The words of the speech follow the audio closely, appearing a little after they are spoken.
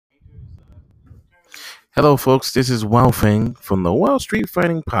Hello, folks. This is Wild Fang from the Wild Street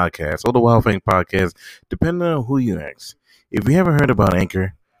Fighting Podcast, or the Wild Fang Podcast, depending on who you ask. If you haven't heard about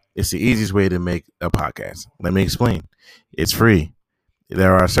Anchor, it's the easiest way to make a podcast. Let me explain. It's free.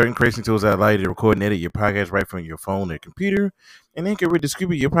 There are certain creation tools that allow you to record and edit your podcast right from your phone or computer, and Anchor will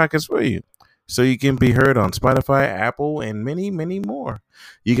distribute your podcast for you, so you can be heard on Spotify, Apple, and many, many more.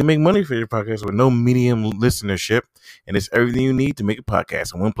 You can make money for your podcast with no medium listenership, and it's everything you need to make a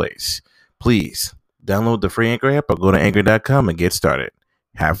podcast in one place. Please download the free Anchor app or go to anchor.com and get started.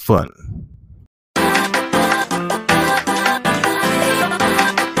 Have fun.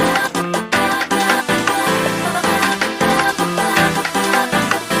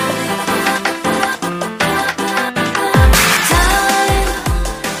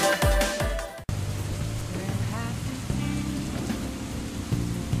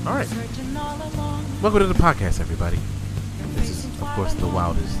 All right. Welcome to the podcast, everybody. This is, of course, the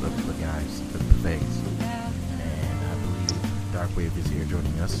wildest of the guys, the Fags. And I believe Darkwave is here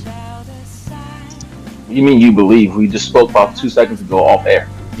joining us. You mean you believe? We just spoke about 2 seconds ago off air.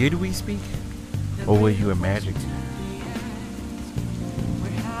 Did we speak? Or were you imagining?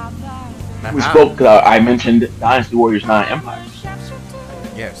 We spoke, I mentioned Dynasty Warriors 9 Empires.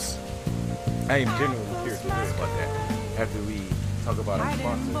 Yes. I am genuinely curious to hear about that after we talk about our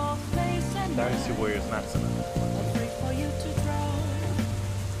sponsor, Dynasty Warriors not so much.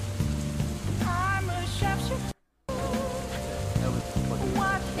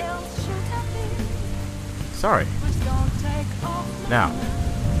 Sorry. Now,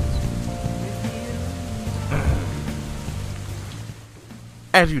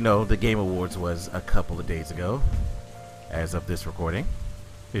 as you know, the Game Awards was a couple of days ago, as of this recording.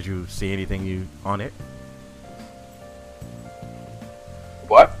 Did you see anything on it?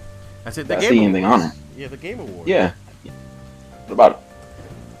 What? I said the Game Awards. Anything on it? Yeah, the Game Awards. Yeah. What about it?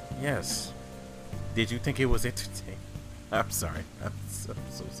 Yes. Did you think it was entertaining? I'm sorry. I'm so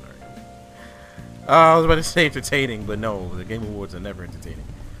sorry. I was about to say entertaining, but no, the Game Awards are never entertaining.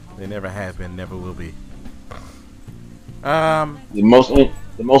 They never have been, never will be. The most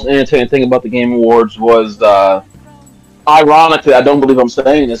entertaining thing about the Game Awards was, ironically, I don't believe I'm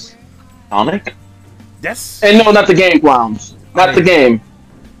saying this, Sonic. Yes. And no, not the game, clowns. Not the game.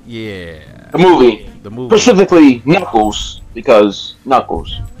 Yeah. The movie. The movie. Specifically, Knuckles, because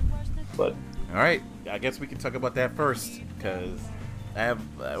Knuckles. But. All right. I guess we can talk about that first, because I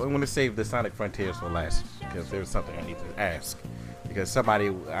want to save the Sonic Frontiers for last, because there's something I need to ask. Because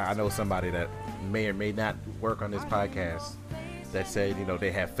I know somebody that may or may not work on this podcast that said,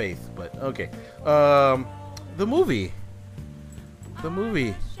 they have faith. But okay, the movie.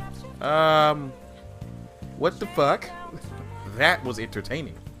 What the fuck? That was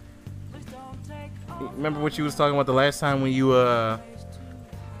entertaining. Remember what you was talking about the last time when you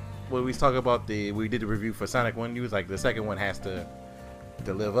when we was talking about we did the review for Sonic 1, you was like, the second one has to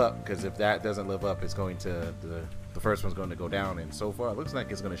live up, because if that doesn't live up, it's going to the first one's going to go down, and so far it looks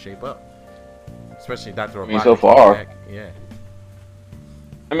like it's going to shape up, especially Dr. Robotnik. So far, yeah.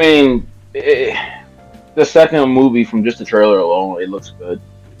 I mean, the second movie, from just the trailer alone, it looks good.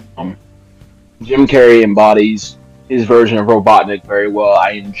 Jim Carrey embodies his version of Robotnik very well.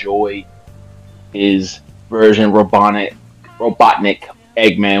 I enjoy his version of Robotnik,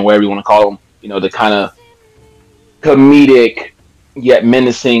 Eggman, whatever you want to call him. The kind of comedic yet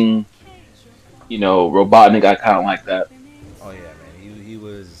menacing, Robotnik. I kind of like that. Oh yeah, man.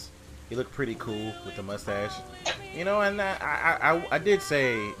 He looked pretty cool with the mustache. And I did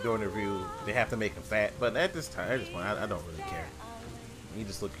say during the review they have to make him fat, but at this point, I don't really care. He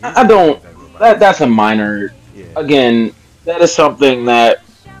just look. I don't. That's a minor. Yeah. Again, that is something that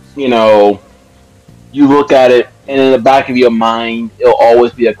you look at it, and in the back of your mind, it'll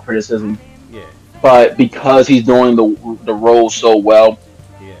always be a criticism. Yeah. But because he's doing the role so well,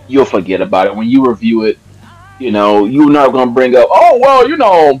 yeah, you'll forget about it when you review it. You're not gonna bring up, oh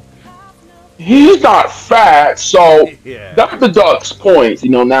well, he's not fat, so yeah. Dr. Duck's points.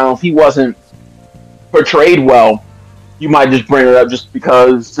 Now if he wasn't portrayed well, you might just bring it up just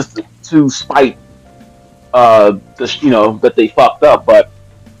to spite that they fucked up, but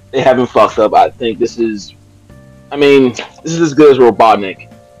they haven't fucked up. I think this is as good as Robotnik.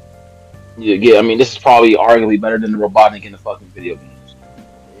 Yeah, this is probably arguably better than the Robotnik in the fucking video games.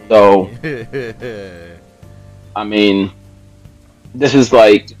 So, this is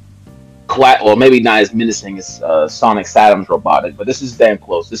like, well, maybe not as menacing as Sonic Saturn's Robotnik, but this is damn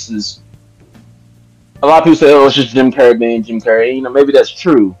close. This is, a lot of people say, oh, it's just Jim Carrey being Jim Carrey. Maybe that's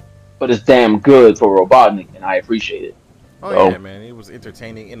true, but it's damn good for Robotnik, and I appreciate it. Oh, yeah, man. It was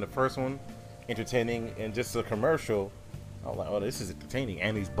entertaining in the first one. Entertaining, and just a commercial I was like, oh, this is entertaining.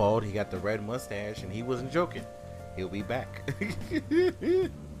 And he's bald. He got the red mustache, and he wasn't joking. He'll be back. He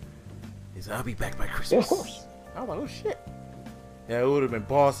said, I'll be back by Christmas. Yeah, of course. I was like, oh shit. Yeah, it would have been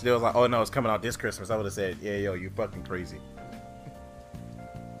boss. They was like, oh no, it's coming out this Christmas. I would have said, yeah, yo, you fucking crazy.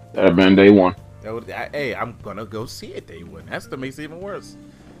 That'd have been day one. Hey, I'm gonna go see it day one. That's what makes it even worse.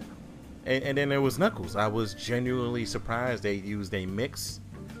 And then there was Knuckles. I was genuinely surprised they used a mix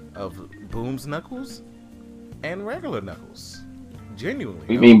of Boom's Knuckles and regular Knuckles. Genuinely.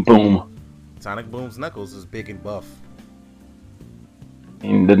 You mean Boom? Sonic Boom's Knuckles is big and buff.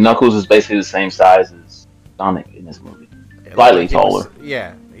 And the Knuckles is basically the same size as Sonic in this movie. Slightly taller.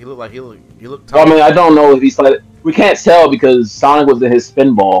 He looked like he looked taller. taller. I mean, I don't know if he's like. We can't tell because Sonic was in his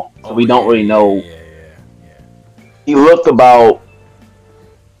spinball, so we don't really know. Yeah. He looked about.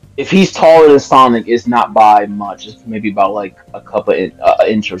 If he's taller than Sonic, it's not by much. It's maybe about like a couple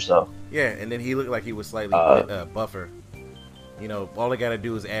inch or so. Yeah, and then he looked like he was slightly buffer. You know, all they gotta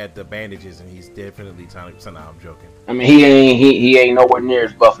do is add the bandages, and he's definitely Sonic. So now I'm joking. I mean, he ain't nowhere near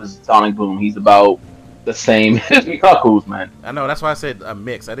as buff as Sonic Boom. He's about the same as Knuckles, man. I know. That's why I said a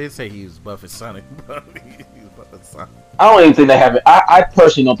mix. I didn't say he was buff as Sonic, but he was buff as Sonic. I don't even think they have it. I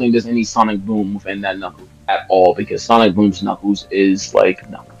personally don't think there's any Sonic Boom within that Knuckles at all because Sonic Boom's Knuckles is like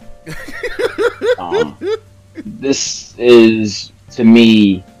no. This is to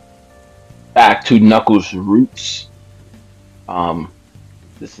me back to Knuckles' roots.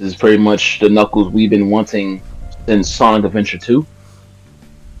 This is pretty much the Knuckles we've been wanting since Sonic Adventure 2.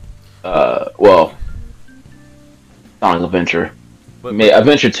 Well, Sonic Adventure.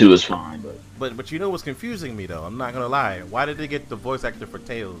 Adventure 2 is fine, but you know what's confusing me though? I'm not gonna lie. Why did they get the voice actor for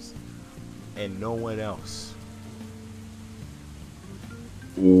Tails and no one else?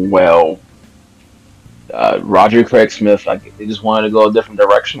 Well, Roger Craig Smith, they just wanted to go a different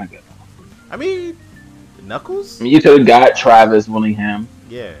direction, I guess. I mean, Knuckles? I mean, you could have got Travis Willingham,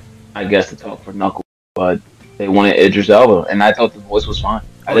 yeah, I guess, to talk for Knuckles, but they wanted Idris Elba, and I thought the voice was fine.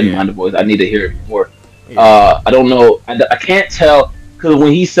 I didn't mind the voice. I need to hear it before. Yeah. I don't know. I can't tell, because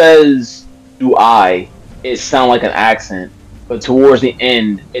when he says, do I, it sounds like an accent, but towards the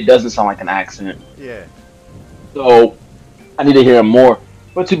end, it doesn't sound like an accent. Yeah. So, I need to hear him more.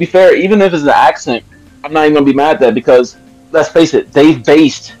 But to be fair, even if it's an accent, I'm not even gonna be mad at that because let's face it, they've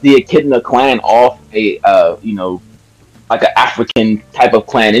based the Echidna clan off a like an African type of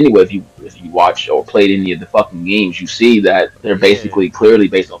clan anyway. If you watch or played any of the fucking games, you see that they're basically clearly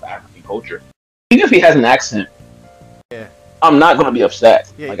based off African culture. Even if he has an accent, I'm not gonna be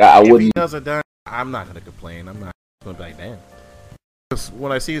upset. Yeah, like I wouldn't. If he does it done, I'm not gonna complain. I'm not gonna be like, damn. Because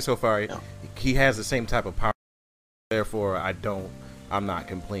what I see so far, he has the same type of power. Therefore, I'm not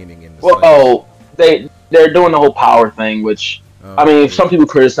complaining in the they're doing the whole power thing, which I mean, some people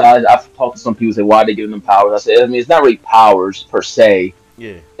criticize. I've talked to some people say, why are they giving them powers? I said, I mean, it's not really powers per se.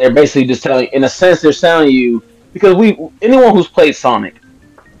 Yeah, they're basically just telling, in a sense, they're telling you because anyone who's played Sonic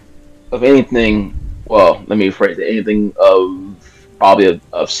of anything, well, let me rephrase it, anything of probably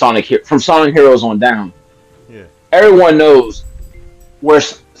of Sonic from Sonic Heroes on down. Yeah, everyone knows where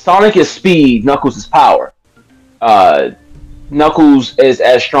Sonic is speed, Knuckles is power. Knuckles is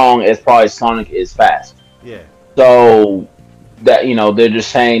as strong as probably Sonic is fast. Yeah. So that they're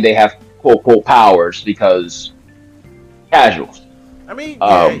just saying they have quote quote powers because casuals. I mean,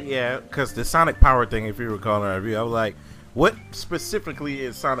 yeah, because the Sonic power thing, if you recall in our review, I was like, what specifically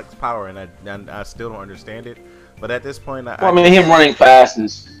is Sonic's power? And I still don't understand it. But at this point, I mean, him running fast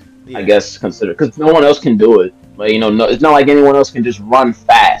is, I guess, considered because no one else can do it. But it's not like anyone else can just run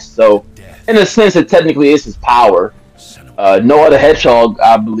fast. So, in a sense, it technically is his power. No other Hedgehog,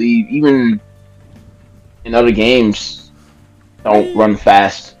 I believe, even in other games, don't run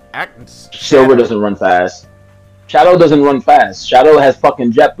fast. Silver doesn't run fast. Shadow doesn't run fast. Shadow has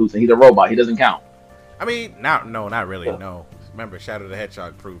fucking jet boots, and he's a robot. He doesn't count. I mean, not really. Yeah. No, remember, Shadow the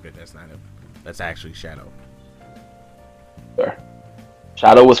Hedgehog proved it. That's not him. That's actually Shadow. Sure.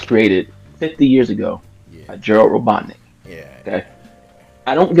 Shadow was created 50 years ago by Gerald Robotnik. Yeah. Okay.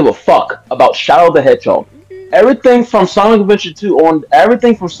 I don't give a fuck about Shadow the Hedgehog. Everything from Sonic Adventure 2 on,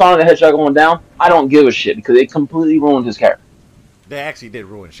 everything from Sonic the Hedgehog on down, I don't give a shit because it completely ruined his character. They actually did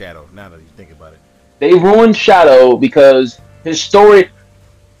ruin Shadow, now that you think about it. They ruined Shadow because his story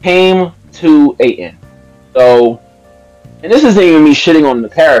came to an end. So, and this isn't even me shitting on the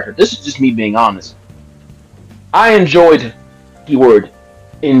character, this is just me being honest. I enjoyed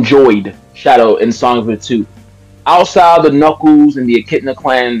Shadow in Sonic Adventure 2. Outside the Knuckles and the Echidna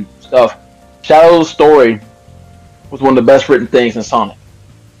Clan stuff, Shadow's story was one of the best written things in Sonic.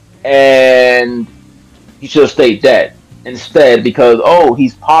 And he should have stayed dead. Instead, because,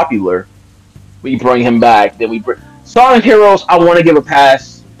 he's popular, we bring him back. Sonic Heroes, I want to give a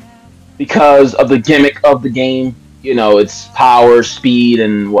pass because of the gimmick of the game. You know, it's power, speed,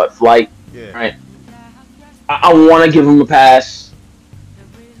 and flight. Yeah. Right. I want to give him a pass.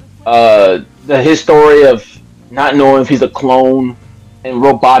 His story of not knowing if he's a clone and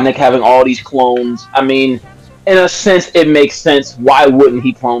Robotnik having all these clones. I mean, in a sense, it makes sense. Why wouldn't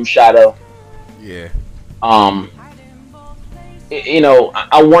he clone Shadow? Yeah. I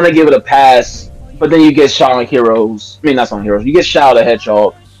want to give it a pass, but then you get Sonic Heroes. I mean, not Sonic Heroes. You get Shadow the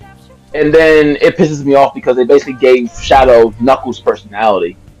Hedgehog, and then it pisses me off because they basically gave Shadow Knuckles'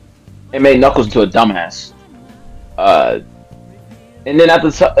 personality. It made Knuckles into a dumbass. And then after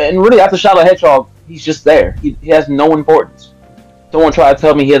Shadow the Hedgehog, he's just there. He has no importance. Someone tried to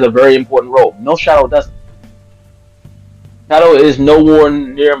tell me he has a very important role. No, Shadow doesn't. Shadow is not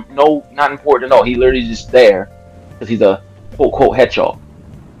important at all. He literally just there because he's a quote quote hedgehog.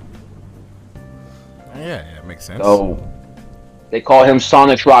 Yeah, it makes sense. So they call him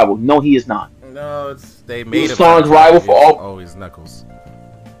Sonic's rival. No, he is not. No, they made him Sonic's rival for all. Always Knuckles.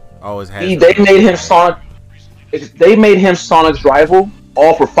 Always has. They made him Sonic. They made him Sonic's rival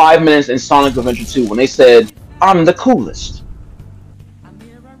all for 5 minutes in Sonic Adventure 2 when they said, "I'm the coolest."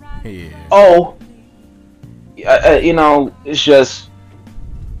 Yeah. Oh. It's just,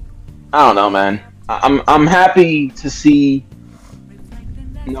 I don't know, man. I'm happy to see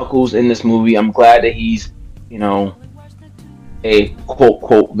Knuckles in this movie. I'm glad that he's, a quote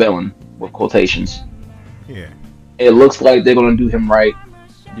quote villain with quotations. Yeah. It looks like they're gonna do him right,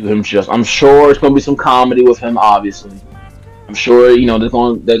 do him just. I'm sure it's gonna be some comedy with him. Obviously, I'm sure they're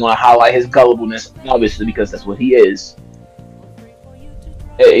gonna highlight his gullibleness, obviously, because that's what he is.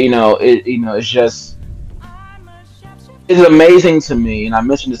 It's just. It's amazing to me, and I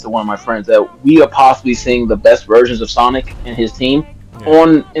mentioned this to one of my friends, that we are possibly seeing the best versions of Sonic and his team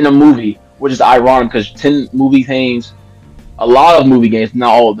in a movie, which is ironic because a lot of movie games,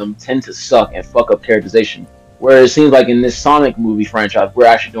 not all of them, tend to suck and fuck up characterization. Whereas it seems like in this Sonic movie franchise, we're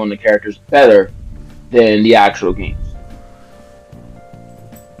actually doing the characters better than the actual games.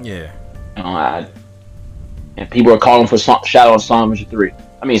 Yeah. And people are calling for Shadow and Sonic 3.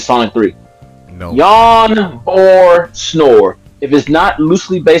 I mean, Sonic 3. No. Yawn or snore. If it's not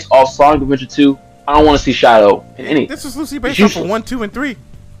loosely based off Sonic Adventure 2, I don't want to see Shadow in any. This is loosely based off of 1, 2, and 3.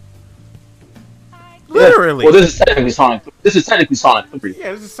 Literally. Well, this is technically Sonic 3.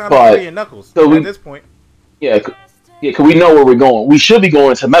 Yeah, this is Sonic 3 and Knuckles at this point. Yeah, because we know where we're going. We should be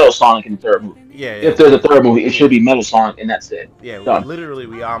going to Metal Sonic in the third movie. Yeah. If there's a third movie, it should be Metal Sonic, and that's it. Yeah, literally,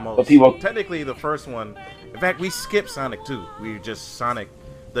 we almost. But people, technically, the first one. In fact, we skipped Sonic 2. We just Sonic.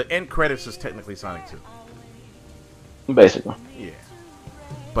 The end credits is technically Sonic 2. Basically. Yeah.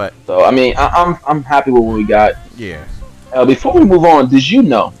 But so I mean, I'm happy with what we got. Yeah. Before we move on, did you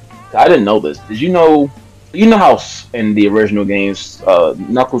know? I didn't know this. Did you know? You know how in the original games,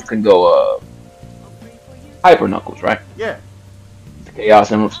 Knuckles can go Hyper Knuckles, right? Yeah. The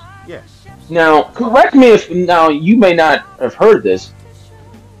Chaos Emeralds. Yes. Now, correct me if you may not have heard this.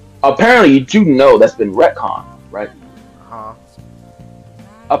 Apparently, you do know that's been retconned, right? Uh-huh.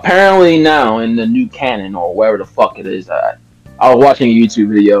 Apparently now in the new canon or wherever the fuck it is, I was watching a YouTube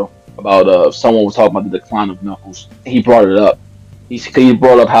video about someone was talking about the decline of Knuckles. He brought it up. He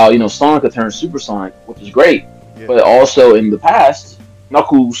brought up how Sonic could turn Super Sonic, which is great, but also in the past,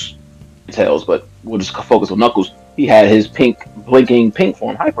 Knuckles, Tails, but we'll just focus on Knuckles. He had his blinking pink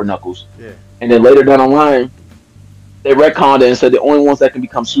form, Hyper Knuckles, and then later down the line, they retconned it and said the only ones that can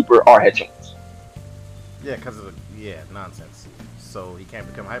become Super are Hedgehogs. Yeah, because of nonsense. So he can't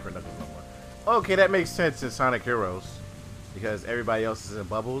become Hyper Knuckles no more. Okay, that makes sense in Sonic Heroes because everybody else is in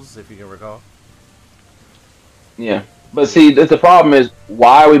bubbles, if you can recall. Yeah, but see, the problem is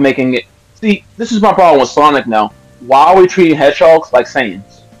why are we making it? See, this is my problem with Sonic now. Why are we treating hedgehogs like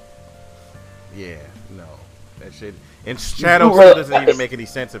Saiyans? Yeah, no, that shit. And Shadow doesn't even make any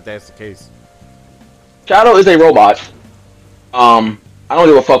sense if that's the case. Shadow is a robot. I don't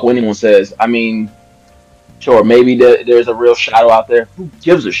give a fuck what anyone says. I mean. Sure, maybe there's a real Shadow out there. Who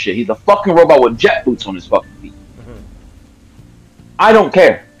gives a shit? He's a fucking robot with jet boots on his fucking feet. Mm-hmm. I don't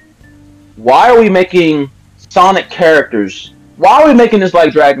care. Why are we making Sonic characters? Why are we making this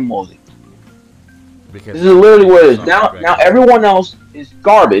like Dragon Ball Z? Because this is literally what it is. Now everyone else is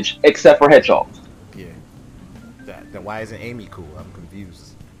garbage except for Hedgehogs. Yeah. Then why isn't Amy cool? I'm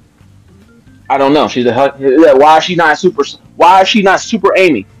confused. I don't know. Why is she not super? Why is she not Super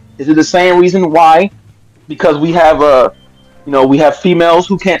Amy? Is it the same reason why? Because we have we have females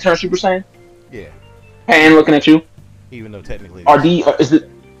who can't turn Super Saiyan. Yeah. And looking at you. Even though technically.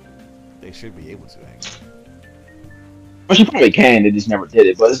 They should be able to actually. Well, she probably can. They just never did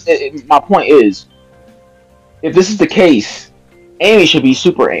it. But my point is, if this is the case, Amy should be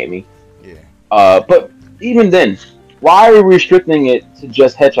Super Amy. Yeah. But even then, why are we restricting it to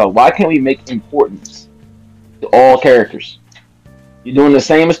just Hedgehog? Why can't we make importance to all characters? You're doing the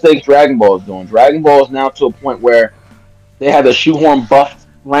same mistakes Dragon Ball is doing. Dragon Ball is now to a point where they had to shoehorn buff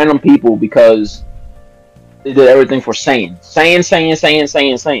random people because they did everything for Saiyan.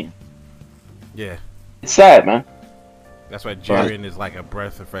 Yeah. It's sad, man. That's why Jiren is like a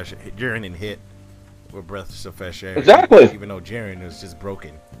breath of fresh air. Jiren and Hit were breaths of fresh air. Exactly. Even though Jiren is just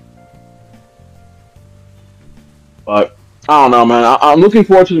broken. But I don't know, man. I'm looking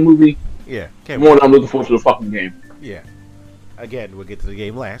forward to the movie. Yeah. More than I'm looking forward to the fucking game. Yeah. Again, we'll get to the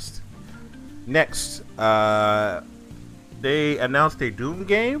game last. Next, they announced a Doom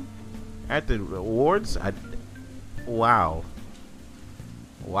game at the awards. Wow,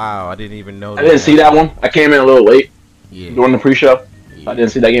 I didn't even know. I didn't see that one. I came in a little late during the pre-show. Yeah. I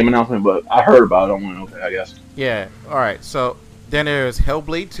didn't see that game announcement, but I heard about it. I went, okay, I guess. Yeah. All right. So then there's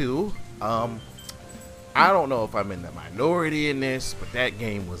Hellblade 2. I don't know if I'm in the minority in this, but that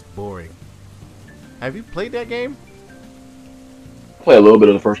game was boring. Have you played that game? Play a little bit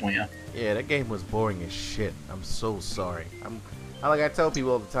of the first one, yeah. Yeah, that game was boring as shit. I'm so sorry. I tell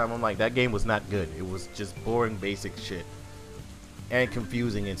people all the time, I'm like, that game was not good. It was just boring, basic shit. And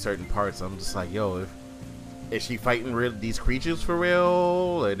confusing in certain parts. I'm just like, yo, is she fighting these creatures for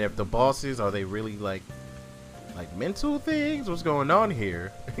real? And if the bosses, are they really like mental things? What's going on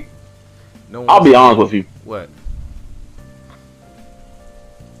here? I'll be honest with you. What?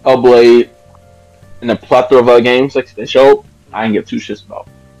 Hellblade and a plethora of other games like they showed, I didn't give two shits about.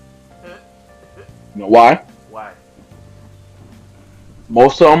 You know why? Why?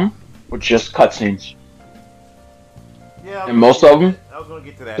 Most of them were just cutscenes. Yeah, and most of them I was gonna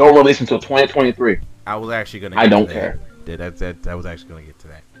get to that. Don't release until 2023. I was actually gonna. I don't care. I was actually gonna get to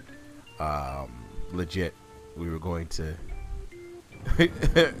that. Legit, we were going to.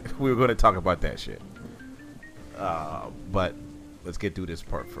 we were going to talk about that shit. But let's get through this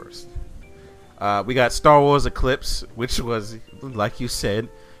part first. We got Star Wars Eclipse, which was, like you said,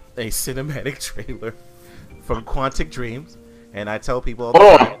 a cinematic trailer from Quantic Dreams. And I tell people all the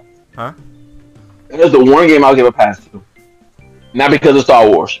time, huh? There's the one game I'll give a pass to. Not because of Star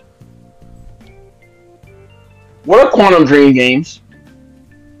Wars. What are Quantum Dream games?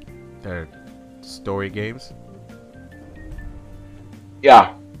 They're story games.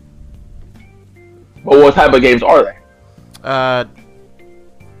 Yeah. But what type of games are they?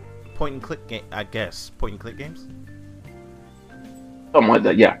 Point and click game, I guess. Point and click games? Something like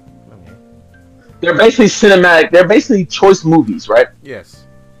that, yeah. Okay. They're basically cinematic. They're basically choice movies, right? Yes.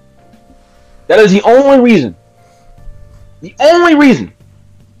 That is the only reason. The only reason.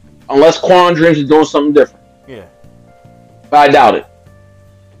 Unless Quantum Dreams is doing something different. Yeah. But I doubt it.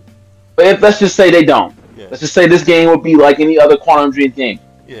 But let's just say they don't. Yeah. Let's just say this game would be like any other Quantum Dream game.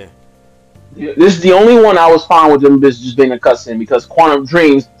 Yeah. This is the only one I was fine with them just being a cutscene because Quantum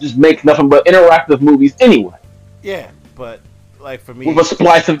Dreams just make nothing but interactive movies anyway. Yeah, but like for me, with a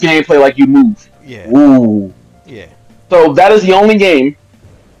splice of gameplay like you move. Yeah. Ooh. Yeah. So that is the only game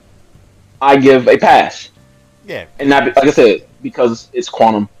I give a pass. Yeah. And not like I said because it's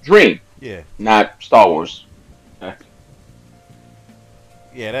Quantum Dream. Yeah. Not Star Wars. Okay.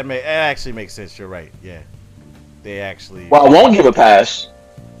 Yeah, that actually makes sense. You're right. Yeah. They actually. What I won't give a pass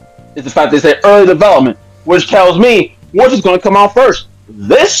is the fact they say early development, which tells me which is going to come out first,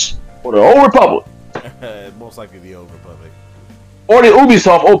 this or the Old Republic. Most likely the Old Republic. Or the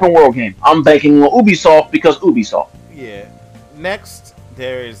Ubisoft open world game. I'm banking on Ubisoft because Ubisoft. Yeah. Next,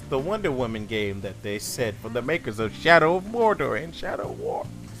 there is the Wonder Woman game that they said from the makers of Shadow of Mordor and Shadow War.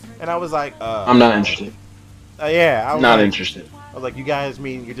 And I was like, I'm not interested. Yeah, I was not interested. I was like, you guys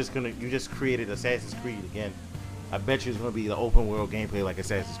mean you just created Assassin's Creed again? I bet you it's gonna be the open world gameplay like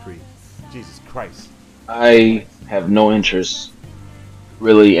Assassin's Creed. Jesus Christ. I have no interest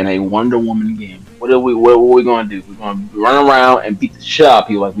really in a Wonder Woman game. What are we gonna do? We're gonna run around and beat the shit out of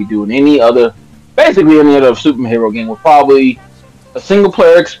people like we do in any other superhero game with probably a single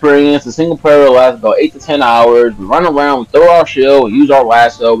player experience. The single player will last about 8 to 10 hours. We run around, we throw our shield, we use our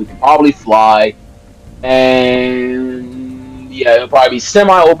lasso, we can probably fly. And yeah, it'll probably be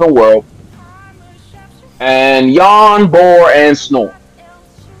semi-open world. And yawn, bore, and snore.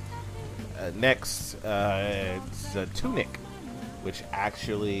 Next, it's Tunic, which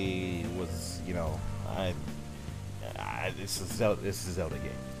actually was, this is Zelda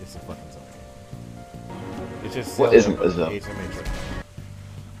game. It's a fucking Zelda game. It's just Zelda. What isn't a Zelda?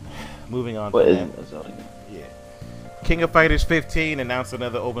 Moving on. What isn't a Zelda game? Yeah. King of Fighters 15 announced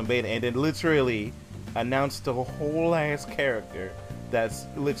another open beta, and then literally announced a whole ass character that's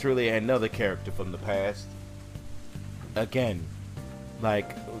literally another character from the past. again,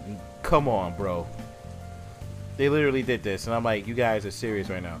 like, come on, bro. They literally did this, and I'm like, you guys are serious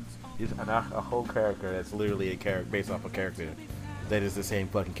right now. It's a whole character that's literally a character based off a character that is the same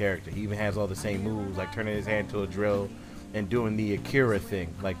fucking character. He even has all the same moves, like turning his hand to a drill and doing the Akira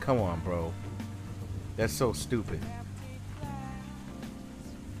thing. Like, come on, bro. That's so stupid.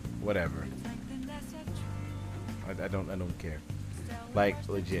 Whatever. I don't care. Like,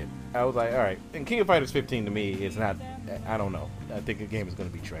 legit. I was like, alright. And King of Fighters 15 to me is not, I don't know. I think the game is going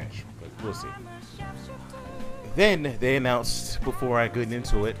to be trash. But we'll see. Then they announced, before I got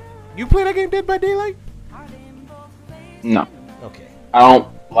into it, you play that game Dead by Daylight? No. Okay. I don't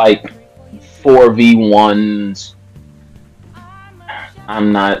like 4v1s.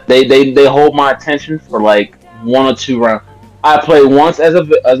 I'm not. They hold my attention for like 1 or 2 rounds. I play once as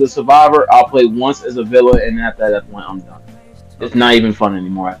a survivor. I'll play once as a villain, and after that point, I'm done. It's not even fun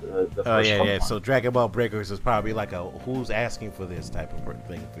anymore after the first yeah. one. So Dragon Ball Breakers is probably like a who's asking for this type of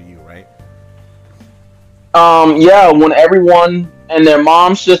thing for you, right? Yeah, when everyone and their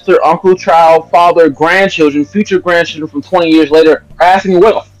mom, sister, uncle, child, father, grandchildren, future grandchildren from 20 years later are asking,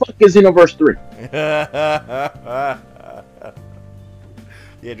 what the fuck is Xenoverse 3?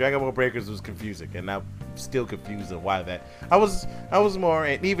 Yeah, Dragon Ball Breakers was confusing, and I'm still confused of why that. I was more,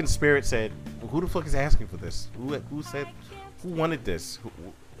 and even Spirit said, who the fuck is asking for this? Who said, who wanted this?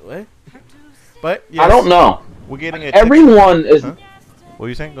 What? But yes, I don't know. We're getting everyone is. Huh? What were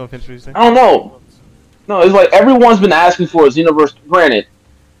you saying? Don't finish what you saying. I don't know. No, it's like everyone's been asking for a Xenoverse. Granted,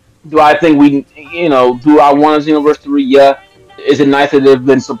 do I think do I want a Xenoverse 3? Yeah. Is it nice that they've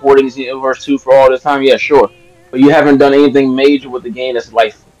been supporting Xenoverse 2 for all this time? Yeah, sure. But you haven't done anything major with the game that's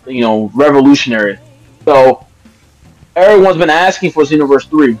like, revolutionary. So, everyone's been asking for Xenoverse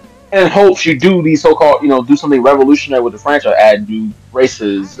 3 and in hopes you do these so-called, do something revolutionary with the franchise, add new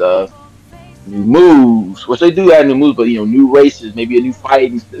races, new moves, which they do add new moves, but, new races, maybe a new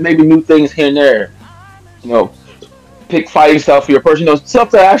fighting, maybe new things here and there. Pick fighting stuff for your person,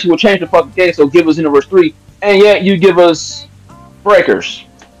 stuff that actually will change the fucking game. So give us Xenoverse 3, and yet you give us Breakers.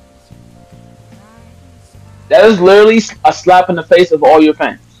 That is literally a slap in the face of all your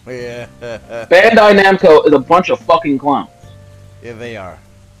fans. Yeah. Bandai Namco is a bunch of fucking clowns. Yeah, they are.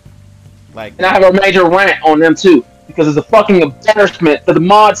 Like, and I have a major rant on them too, because it's a fucking embarrassment that the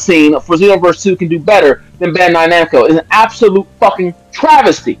mod scene for Xenoverse 2 can do better than Bandai Namco. It's an absolute fucking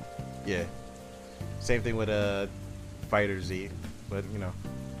travesty. Yeah. Same thing with Fighter Z, but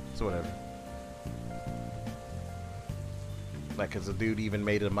so whatever. Like, cause the dude even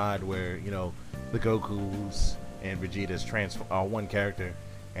made a mod where the Gokus and Vegeta's are one character,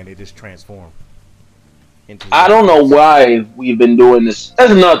 and they just transform into. I don't know why we've been doing this.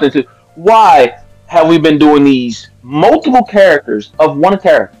 That's another thing too. Why have we been doing these multiple characters of one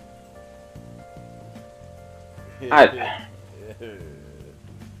character?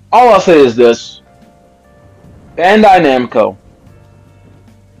 All I'll say is this. Bandai Namco,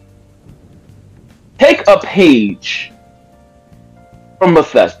 take a page from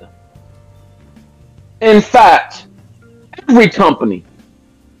Bethesda. In fact, every company,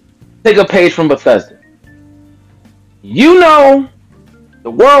 take a page from Bethesda. The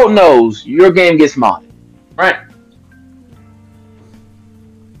world knows your game gets modded, right?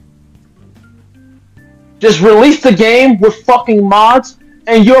 Just release the game with fucking mods,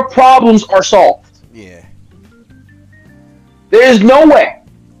 and your problems are solved. Yeah. There is no way.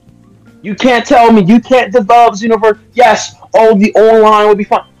 You can't tell me you can't develop Xenoverse. Yes, the online would be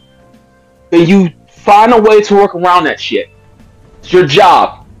fun. Then you find a way to work around that shit. It's your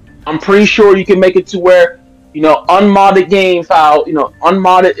job. I'm pretty sure you can make it to where, unmodded game file,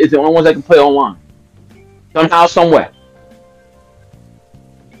 unmodded is the only ones that can play online. Somehow, some way.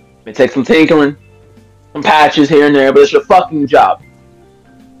 It takes some tinkering, some patches here and there, but it's your fucking job.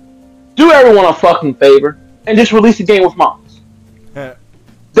 Do everyone a fucking favor and just release the game with mods.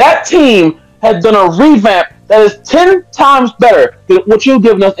 That team has done a revamp that is 10 times better than what you've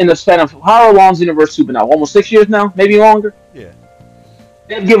given us in the span of how long Xenoverse 2 been out? Almost 6 years now? Maybe longer? Yeah.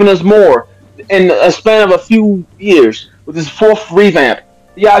 They've given us more in a span of a few years with this 4th revamp.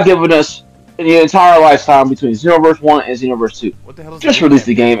 Y'all giving us in the entire lifetime between Xenoverse 1 and Xenoverse 2. What the hell is just release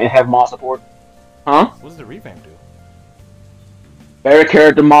the game and have mod support. Huh? What does the revamp do? Better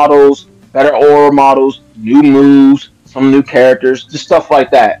character models, better aura models, new moves, some new characters, just stuff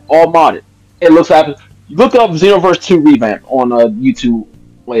like that. All modded. It looks like look up Xenoverse 2 revamp on YouTube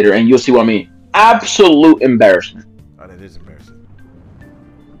later, and you'll see what I mean. Absolute embarrassment. Oh, that is embarrassing.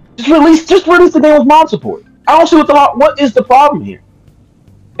 Just release the game with mod support. I don't see what is the problem here.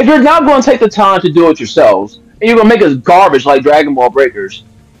 If you're not going to take the time to do it yourselves, and you're going to make us garbage like Dragon Ball Breakers,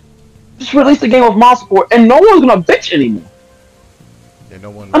 Just released a game of mod support, and no one's gonna bitch anymore. Yeah, no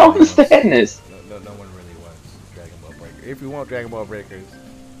one I don't really wants. understand this. No one really wants Dragon Ball Breaker. If you want Dragon Ball Breakers,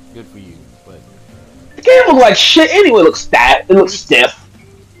 good for you. But The game looks like shit anyway. It looks stat. It looks stiff.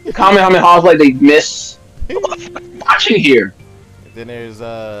 Kamehameha's like they miss. What the fuck am I watching here? then there's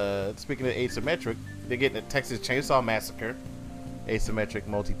speaking of asymmetric, they're getting a Texas Chainsaw Massacre asymmetric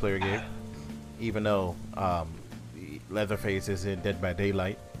multiplayer game. Even though Leatherface is in Dead by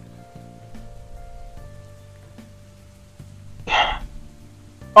Daylight.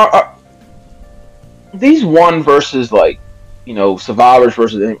 Are these one versus like, survivors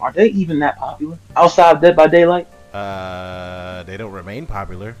versus them? Are they even that popular outside of Dead by Daylight? They don't remain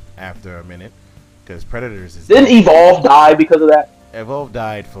popular after a minute because Predators is. Didn't Evolve die because of that? Evolve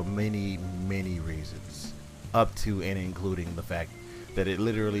died for many reasons, up to and including the fact that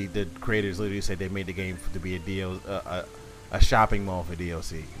the creators literally said they made the game to be a shopping mall for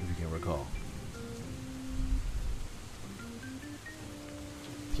DLC, if you can recall.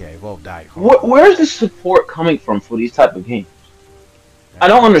 Yeah, Evolve died. Where's the support coming from for these type of games? I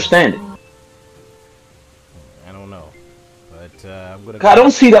don't understand it. I don't know, but I'm gonna. I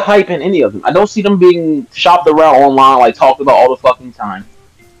don't see the hype in any of them. I don't see them being shopped around online, like talked about all the fucking time.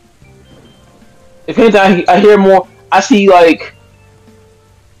 If anything, I hear more. I see like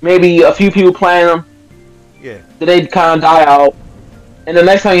maybe a few people playing them. Yeah. Then they kind of die out, and the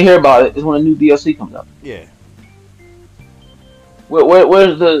next time you hear about it is when a new DLC comes up. Yeah.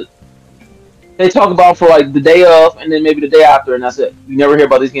 Where's the? They talk about for like the day of, and then maybe the day after, and that's it. You never hear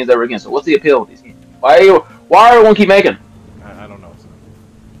about these games ever again. So what's the appeal of these games? Why everyone keep making them? I don't know.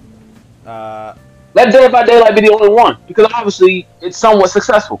 Let Dead by Daylight be the only one, because obviously it's somewhat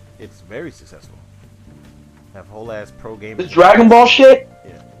successful. It's very successful. Have whole ass pro game. This Dragon Ball shit.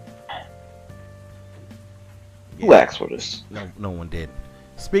 Yeah. Who asked for this? No one did.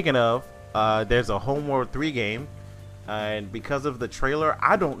 Speaking of, there's a Homeworld 3 game, and because of the trailer,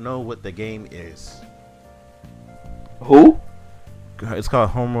 I don't know what the game is. Who? It's called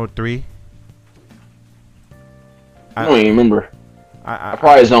Homeworld 3. I don't even remember. I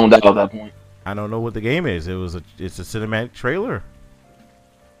probably zoned out at that point. I don't know what the game is. It's a cinematic trailer.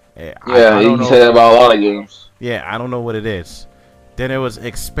 Yeah, you can say that about a lot of games. Yeah, I don't know what it is. Then there was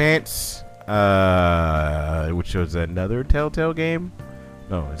Expanse, which was another Telltale game.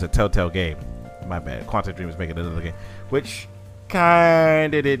 No, it's a Telltale game. My bad. Quantum Dream is making another game, which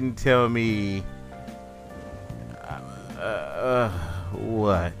kinda didn't tell me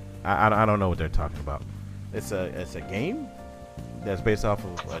what. I don't know what they're talking about. It's a game that's based off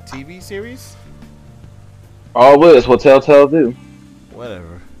of a TV series. All it is what Telltale do.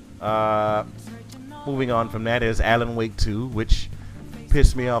 Whatever. Moving on from that is Alan Wake 2, which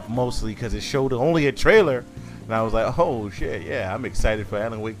pissed me off mostly because it showed only a trailer, and I was like, oh shit, yeah, I'm excited for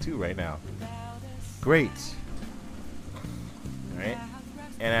Alan Wake 2 right now. Great. Alright.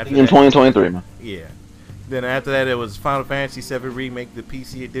 And after in 2023, man. Yeah. Then after that, it was Final Fantasy VII Remake, the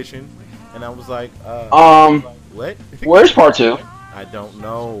PC edition, and I was like, what? Where's part 2? I don't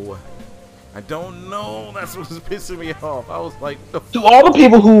know. That's what's pissing me off. I was like, to all the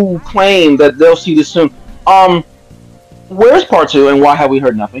people who claim that they'll see this soon, where's part 2 and why have we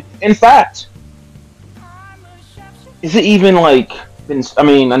heard nothing? In fact, is it even like been? I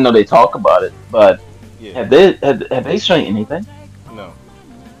mean, I know they talk about it, but have they shown anything? No.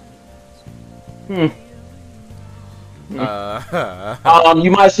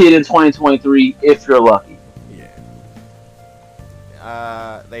 You might see it in 2023 if you're lucky.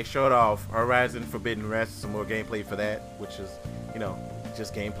 They showed off Horizon Forbidden West, some more gameplay for that, which is,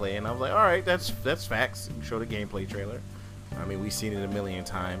 just gameplay, and I was like, all right, that's facts. Show the gameplay trailer. I mean, we've seen it a million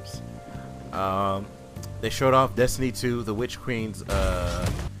times. They showed off Destiny 2, the Witch Queen's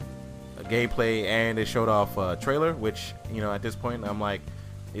gameplay, and they showed off a trailer, which, at this point, I'm like,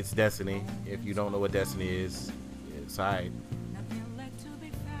 it's Destiny. If you don't know what Destiny is, it's alright.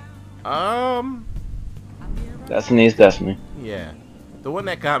 Destiny is Destiny. Yeah. The one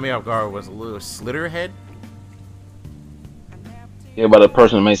that caught me off guard was a little Slitterhead. Yeah, by the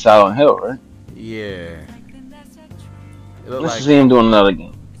person who made Silent Hill, right? Yeah. Let's see him doing another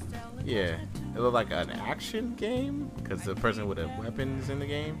game. Yeah. It looked like an action game because the person with a weapon is in the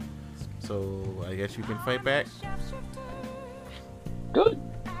game. So I guess you can fight back. Good.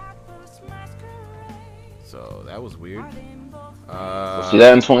 So that was weird. We'll see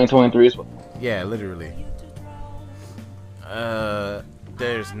that in 2023 as well. Yeah, literally.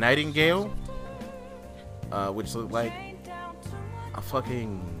 There's Nightingale, which looked like a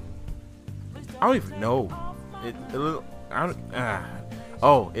fucking, I don't even know.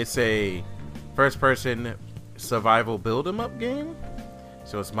 It's a first-person survival build 'em up game.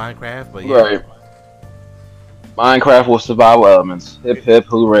 So it's Minecraft, but yeah. Right. Minecraft with survival elements. Hip hip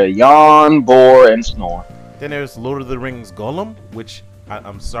hooray. Yawn, bore, and snore. Then there's Lord of the Rings Golem, which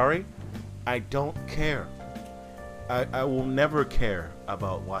I'm sorry, I don't care. I will never care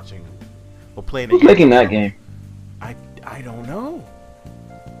about watching or playing a Who's game. making that game? I don't know.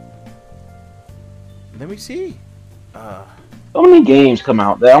 Let me see. So many games come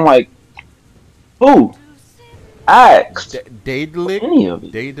out that I'm like, who asked Daedalic? any of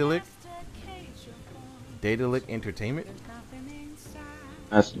it? Daedalic Entertainment.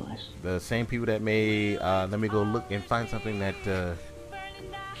 That's nice. The same people that made. Let me go look and find something that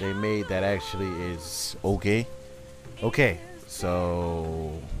they made that actually is okay. Okay,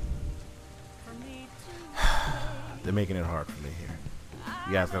 so they're making it hard for me here.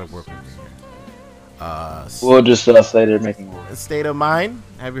 You guys gotta work with me here. We'll just say they're making work. State of Mind.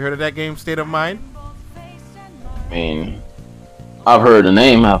 Have you heard of that game, State of Mind? I mean, I've heard the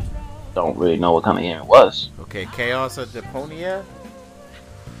name. I don't really know what kind of game it was. Okay, Chaos of Deponia.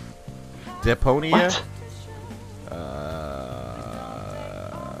 What?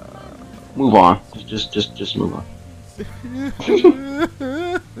 Move on. Just move on.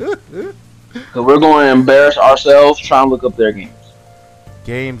 So we're going to embarrass ourselves trying to look up their games.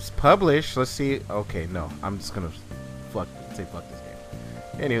 Games published. Let's see. Okay, no. I'm just gonna fuck this game.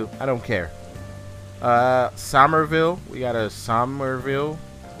 Anywho, I don't care. Somerville. We got a Somerville,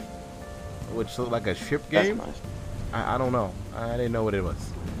 which looked like a ship game. That's nice. I don't know. I didn't know what it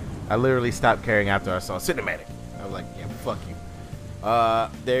was. I literally stopped caring after I saw cinematic. I was like, yeah, fuck you.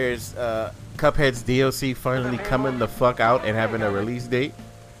 There's Cuphead's DLC finally coming the fuck out and having a release date.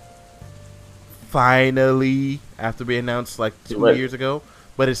 Finally, after being announced like 2 years ago,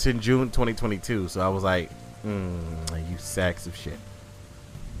 but it's in June 2022. So I was like, you sacks of shit.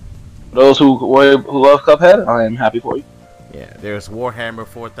 For those who love Cuphead, I am happy for you. Yeah, there's Warhammer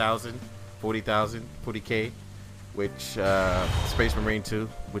 40,000, 40K, which Space Marine 2,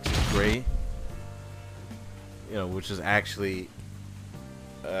 which is great. You know, which is actually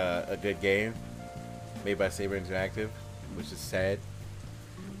a good game made by Saber Interactive, which is sad.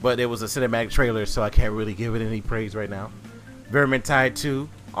 But it was a cinematic trailer, so I can't really give it any praise right now. Vermintide 2,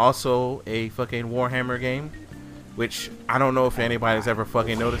 also a fucking Warhammer game, which I don't know if anybody's ever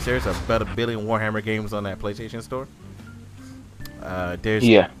fucking noticed. There's about 1 billion Warhammer games on that PlayStation Store. There's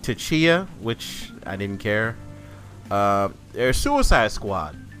Tchia, which I didn't care. There's Suicide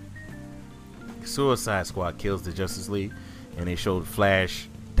Squad. Suicide Squad kills the Justice League, and they showed Flash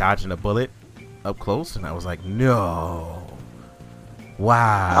dodging a bullet up close, and I was like, no.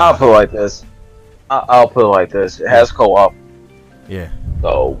 Wow. I'll put it like this. I'll put it like this. It has co-op. Yeah.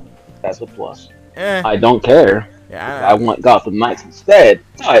 So that's a plus. I don't care. Yeah, I want Gotham Knights instead.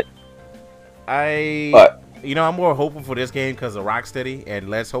 But you know, I'm more hopeful for this game because of Rocksteady, and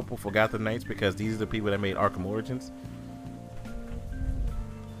less hopeful for Gotham Knights because these are the people that made Arkham Origins.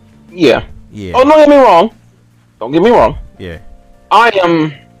 Yeah. Yeah. Oh, don't get me wrong. Don't get me wrong. Yeah. I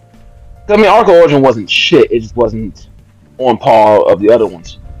mean, Arkham Origin wasn't shit. It just wasn't on par of the other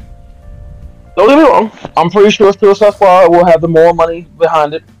ones. Don't get me wrong. I'm pretty sure Suicide Squad will have the more money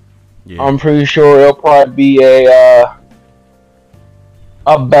behind it. Yeah. I'm pretty sure it'll probably be a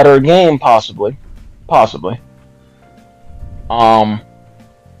better game, possibly. Like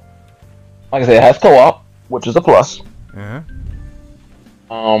I said, it has co-op, which is a plus. I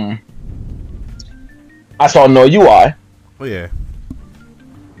saw no UI. Oh yeah.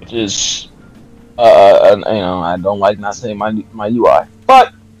 Which is, I don't like not saying my UI,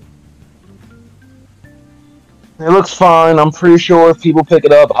 but it looks fine. I'm pretty sure if people pick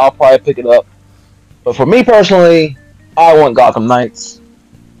it up, I'll probably pick it up. But for me personally, I want Gotham Knights.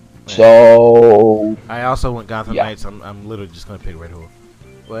 So I also want Gotham Knights. I'm literally just gonna pick Red Hood.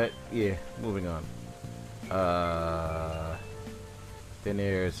 But yeah, moving on. Then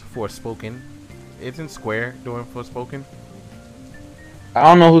there's Forspoken. Isn't Square doing Forspoken? I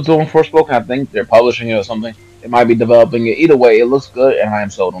don't know who's doing Forspoken. I think they're publishing it or something. They might be developing it. Either way, it looks good, and I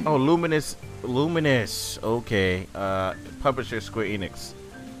am sold on it. Oh, Luminous. Okay. Publisher Square Enix.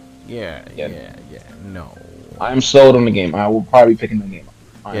 Yeah. No. I am sold on the game. I will probably be picking the game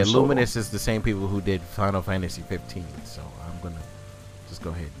up. Yeah, Luminous is the same people who did Final Fantasy 15, so I'm gonna just go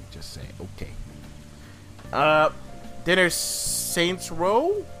ahead and just say okay. Then there's Saints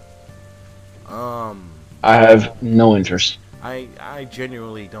Row. I have no interest. I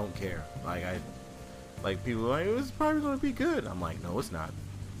genuinely don't care. Like people are like, it was probably gonna be good. I'm like, no, it's not.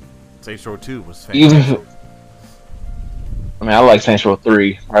 Saints Row 2 was fantastic. I like Saints Row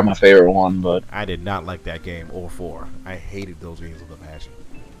 3, probably my favorite one, but I did not like that game or 4. I hated those games with a passion.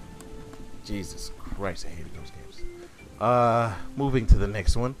 Jesus Christ, I hated those games. Moving to the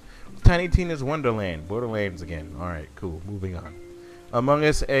next one. Tiny Tina's Wonderland. Borderlands again. Alright, cool. Moving on. Among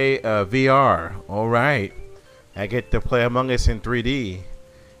Us a VR. Alright. I get to play Among Us in 3D.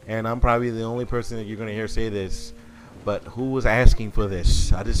 And I'm probably the only person that you're going to hear say this. But who was asking for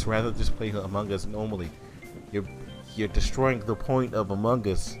this? I just rather just play Among Us normally. You're destroying the point of Among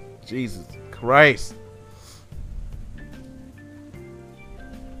Us. Jesus Christ.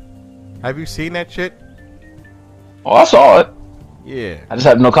 Have you seen that shit? Oh, I saw it. Yeah. I just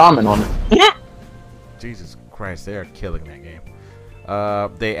have no comment on it. Jesus Christ, they are killing that game.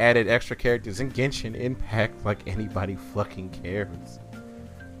 They added extra characters in Genshin Impact like anybody fucking cares.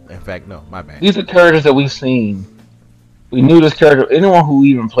 In fact, no, my bad. These are characters that we've seen. We knew this character. Anyone who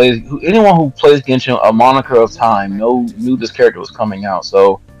plays Genshin a moniker of time knew this character was coming out.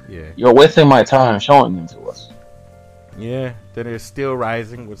 So Yeah. you're wasting my time showing them to us. Yeah. Then there's Still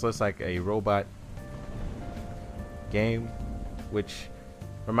Rising, which looks like a robot game, which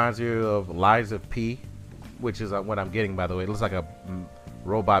reminds you of Lies of P, which is what I'm getting, by the way. It looks like a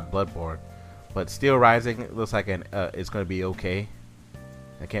robot Bloodborne, but Still Rising looks like it's going to be okay.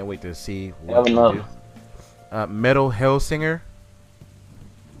 I can't wait to see what they do. Metal Hellsinger.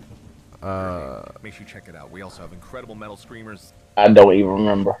 Make sure you check it out. We also have incredible metal screamers. I don't even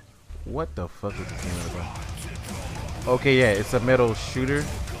remember. What the fuck is this game about? Okay, yeah, it's a metal shooter,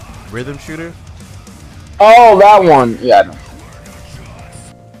 rhythm shooter. Oh, that one. Yeah, I know.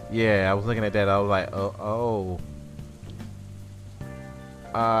 Yeah, I was looking at that. I was like, oh.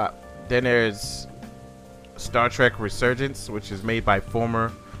 Then there's Star Trek Resurgence, which is made by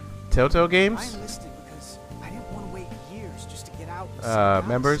former Telltale Games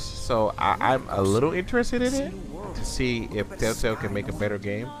members. So I'm a little interested in it to see if Telltale can make a better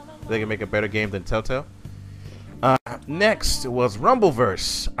game. They can make a better game than Telltale. Next was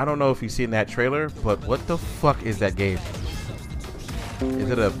Rumbleverse. I don't know if you've seen that trailer, but what the fuck is that game?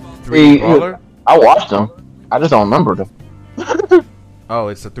 Is it a 3D brawler? I watched them. I just don't remember them. Oh,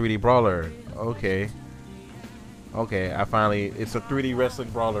 it's a 3D brawler. Okay. Okay, it's a 3D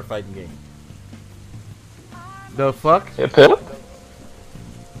wrestling brawler fighting game. The fuck? Hip hip?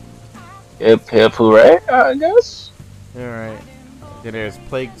 Hip hip hooray, I guess. Alright. Then there's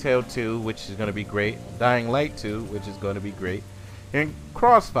Plague Tale 2, which is going to be great. Dying Light 2, which is going to be great. And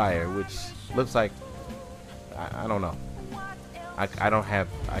Crossfire, which looks like... I don't know. I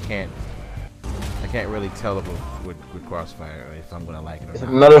can't really tell with Crossfire if I'm going to like it or It's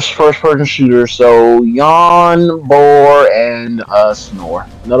not. another first-person shooter, so yawn, bore, and snore.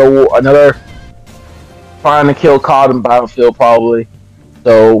 Another trying to kill COD in Battlefield, probably.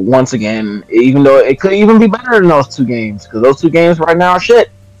 So once again, even though it could even be better than those two games, because those two games right now are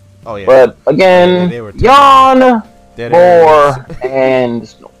shit. Oh yeah. But again, they were yawn, Dead bore, and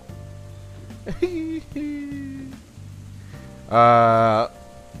snore.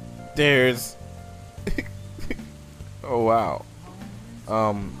 There's oh wow.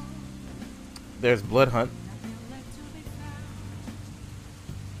 There's Blood Hunt.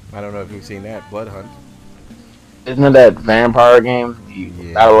 I don't know if you've seen that Blood Hunt. Isn't it that vampire game?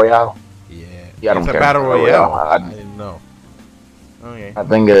 Yeah. Battle Royale? Yeah. Yeah, I don't it's care. a Battle Royale. I didn't know. Okay. I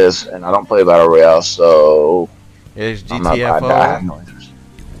think it is, and I don't play Battle Royale, so There's I'm not, GTFO. I have no interest.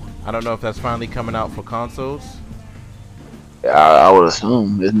 I don't know if that's finally coming out for consoles. Yeah, I would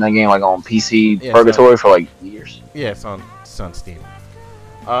assume. Isn't that game like on PC Yeah, purgatory for like years? Yeah, it's on Steam.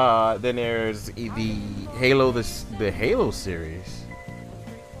 Then there's the Halo, the Halo series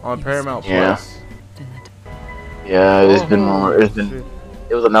on Paramount Yeah. Plus. Yeah, it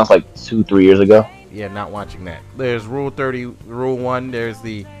was announced like 2-3 years ago. Yeah, not watching that. There's Rule 30, Rule 1. There's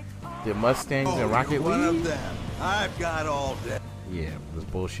the Mustangs and Rocket League. I've got all day. Yeah, it was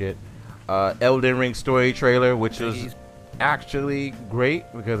bullshit. Elden Ring story trailer, which is actually great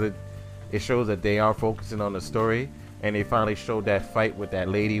because it shows that they are focusing on the story, and they finally showed that fight with that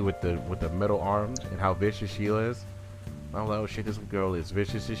lady with the metal arms and how vicious she is. I was like, oh shit, this girl is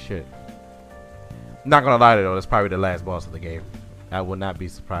vicious as shit. Not gonna lie though, that's probably the last boss of the game. I would not be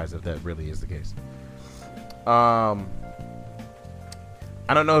surprised if that really is the case. I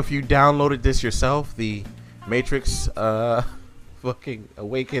don't know if you downloaded this yourself, the Matrix fucking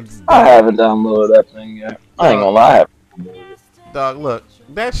Awakens. I haven't downloaded that thing yet. I ain't gonna lie. Dog, look,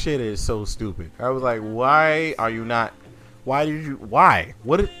 that shit is so stupid. I was like, why are you not? Why did you? Why?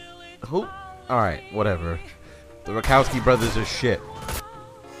 What? Who? All right, whatever. The Wachowski brothers are shit.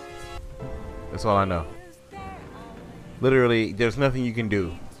 That's all I know. Literally, there's nothing you can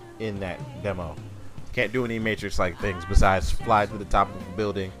do in that demo. Can't do any Matrix-like things besides fly to the top of the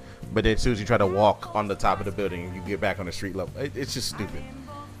building. But then as soon as you try to walk on the top of the building, you get back on the street level. It's just stupid.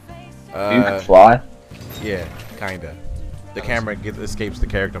 You can fly? Yeah, kinda. the camera escapes the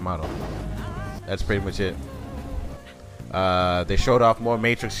character model. That's pretty much it. They showed off more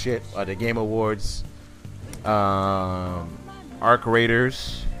Matrix shit at the Game Awards. Arc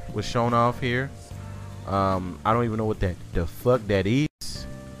Raiders was shown off here. I don't even know what the fuck that is.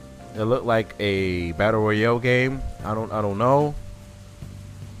 It looked like a battle royale game. I don't know.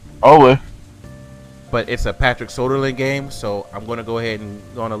 Oh, but it's a Patrick Soderlund game, so I'm gonna go ahead and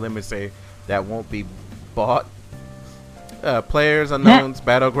go on a limb and say that won't be bought. Players Unknown's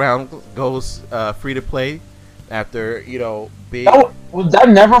Battleground goes free to play after big. Was that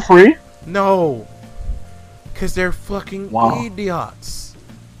never free? No, because they're fucking idiots.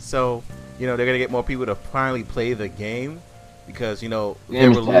 So they're gonna get more people to finally play the game because they were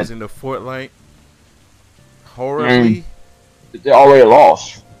losing to Fortnite horribly. They already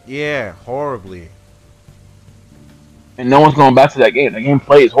lost. Yeah, horribly. And no one's going back to that game. The game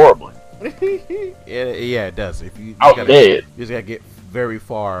plays horribly. yeah, it does. If you just gotta get very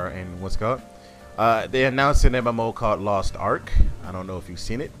far and what's called. They announced an MMO called Lost Ark. I don't know if you've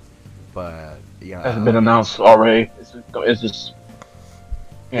seen it, but yeah, it's been announced already. It's just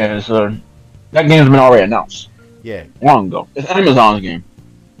that game's been already announced. Yeah, long ago. It's Amazon's game.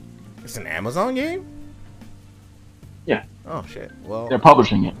 It's an Amazon game. Yeah. Oh shit. Well, they're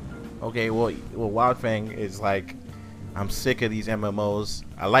publishing it. Okay. Well, Wild Fang is like, I'm sick of these MMOs.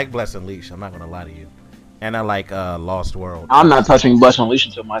 I like Bless Unleashed. I'm not gonna lie to you, and I like Lost World. I'm not touching Bless Unleashed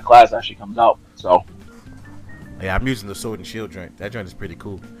until my class actually comes out. So. Yeah, I'm using the Sword and Shield joint. That joint is pretty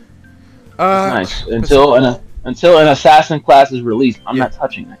cool. Nice. Until an assassin class is released, I'm not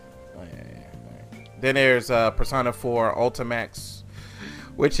touching it. Oh, yeah. Then there's Persona 4 Ultimax,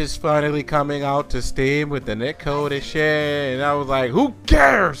 which is finally coming out to Steam with the netcode and shit. And I was like, who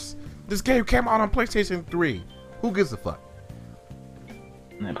cares? This game came out on PlayStation 3. Who gives a fuck?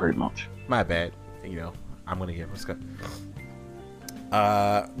 Yeah, pretty much. My bad. I'm gonna get what's good.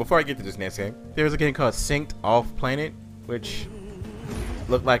 Before I get to this next game, there's a game called Synced Off Planet, which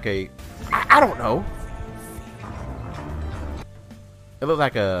looked like I don't know. It looked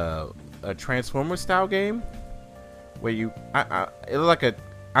like a Transformer style game where it looked like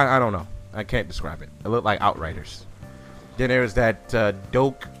I don't know. I can't describe it. It looked like Outriders. Then there's that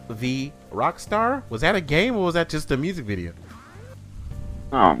Doke v Rockstar. Was that a game or was that just a music video?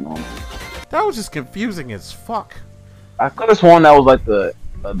 I don't know. That was just confusing as fuck. I could have sworn that was like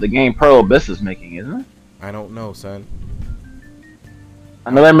the game Pearl Abyss is making, isn't it? I don't know, son. I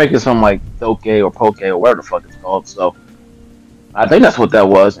know they're making some like Doke or Poke or whatever the fuck it's called. So I think that's what that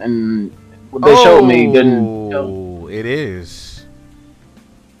was. And what they showed me didn't. It is.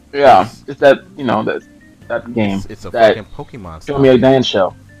 Yeah, it's that that game. It's a that fucking Pokemon. Show me a dance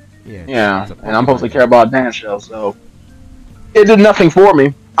show. Yeah. And I'm supposed to care about a dance show, so it did nothing for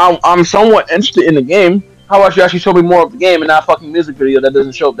me. I'm somewhat interested in the game. How about you actually show me more of the game and not a fucking music video that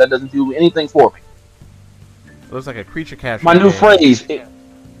doesn't do anything for me? It looks like a creature capture. My new phrase.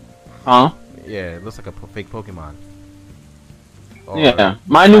 Huh? Yeah, it looks like a fake Pokemon. Yeah,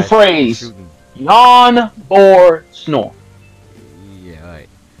 my new phrase. Yawn, bore, snore. Yeah,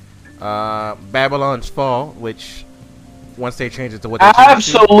 alright. Babylon's Fall, which once they change it to what they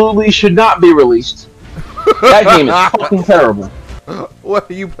absolutely should not be released. That game is fucking terrible. What,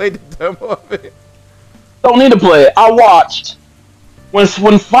 you played the demo of it? Don't need to play it. I watched when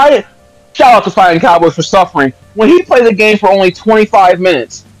Fight. Shout out to Fighting Cowboys for suffering. When he played the game for only 25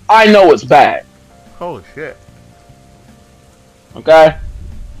 minutes, I know it's bad. Holy shit. Okay?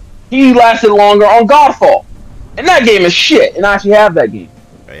 He lasted longer on Godfall. And that game is shit. And I actually have that game.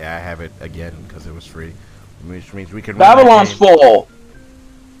 Yeah, I have it again because it was free. Which means we can Babylon's Fall.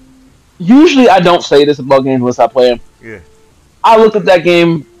 Usually I don't say this about games unless I play them. Yeah. I looked at that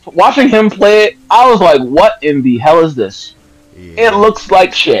game, watching him play it, I was like, what in the hell is this? Yeah. It looks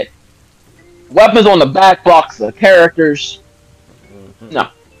like shit. Weapons on the back, blocks the characters. Mm-hmm. No.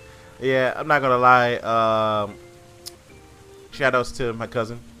 Yeah, I'm not gonna lie. Shoutouts to my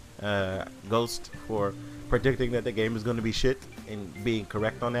cousin, Ghost, for predicting that the game is gonna be shit and being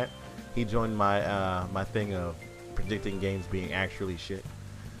correct on that. He joined my my thing of predicting games being actually shit.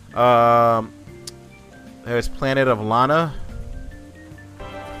 There's Planet of Lana.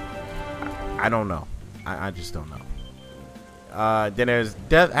 I don't know. I just don't know. Then there's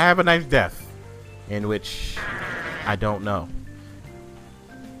Death. I Have a Nice Death, in which I don't know.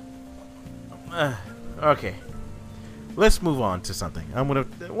 Okay, let's move on to something. One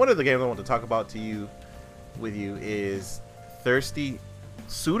of the games I want to talk about with you is Thirsty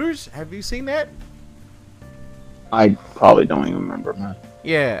Suitors. Have you seen that? I probably don't even remember, man.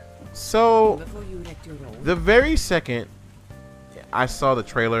 Yeah. So the very second I saw the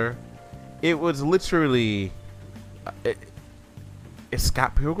trailer, it was literally It's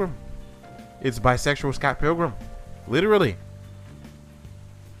Scott Pilgrim. It's bisexual Scott Pilgrim. Literally.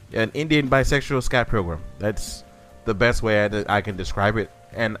 An Indian bisexual Scott Pilgrim. That's the best way I can describe it.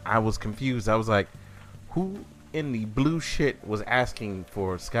 And I was confused. I was like, who in the blue shit was asking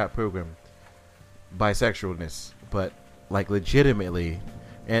for Scott Pilgrim bisexualness? But like legitimately,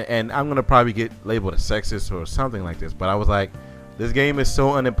 and I'm gonna probably get labeled a sexist or something like this, but I was like, this game is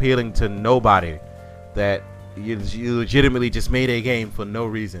so unappealing to nobody that you legitimately just made a game for no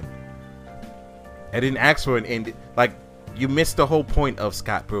reason. I didn't ask for an end. Like, you missed the whole point of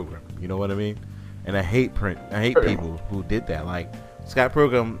Scott Pilgrim. You know what I mean? And I hate people who did that. Like, Scott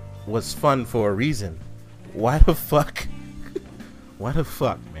Pilgrim was fun for a reason. Why the fuck? Why the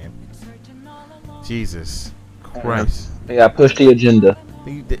fuck, man? Jesus Christ. Yeah, push the agenda.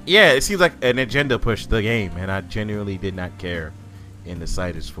 Yeah, it seems like an agenda pushed the game, and I genuinely did not care in the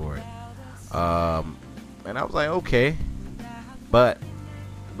slightest for it. And I was like, okay. But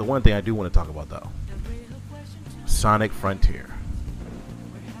the one thing I do want to talk about, though, Sonic Frontier.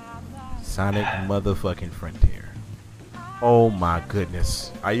 Sonic motherfucking Frontier. Oh my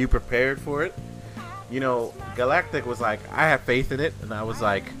goodness. Are you prepared for it? You know, Galactic was like, I have faith in it. And I was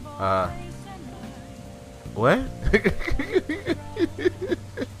like, what?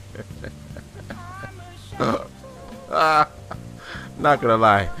 Not gonna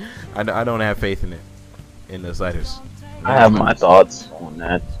lie. I don't have faith in it in the slightest. I have my thoughts on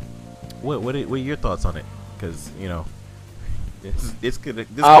that. What are your thoughts on it? Because, you know, this could be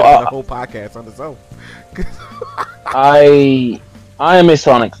the whole podcast on its own. I am a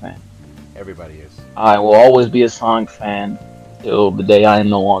Sonic fan. Everybody is. I will always be a Sonic fan till the day I am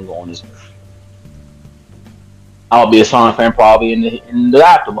no longer on this earth. I'll be a Sonic fan probably in the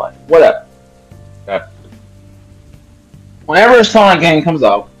afterlife. Whatever. Okay. Whenever a Sonic game comes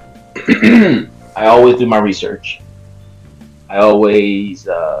out, I always do my research. I always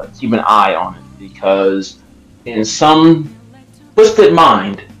keep an eye on it because in some twisted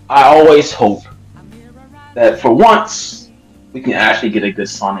mind, I always hope that for once we can actually get a good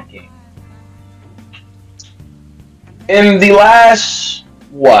Sonic game. In the last,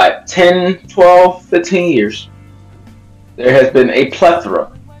 10, 12, 15 years, there has been a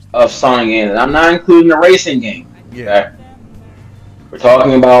plethora of Sonic games, and I'm not including the racing game. Yeah. Okay? We're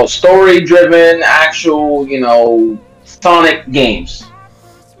talking about story-driven, actual, Sonic games.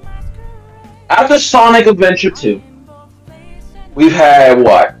 After Sonic Adventure 2, we've had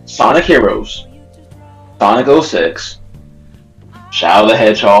Sonic Heroes, Sonic 06, Shadow the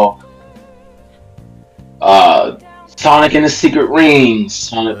Hedgehog, Sonic and the Secret Rings,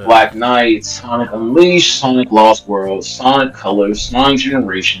 Sonic Black Knight, Sonic Unleashed, Sonic Lost World, Sonic Colors, Sonic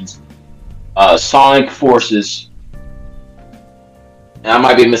Generations, Sonic Forces, and I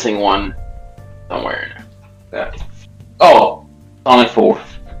might be missing one somewhere in there. Oh, Sonic 4.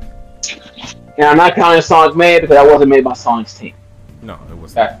 And I'm not counting Sonic Mania because that wasn't made by Sonic's team. No, it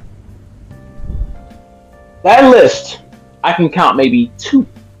wasn't. Okay. That list, I can count maybe 2.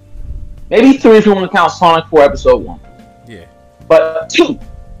 Maybe 3 if you want to count Sonic 4 Episode 1. Yeah. But 2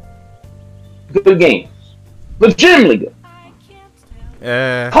 good games. Legitimately good.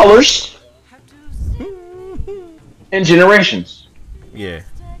 Colors and Generations. Yeah.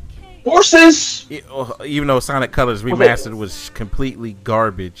 Forces. Even though Sonic Colors Remastered was completely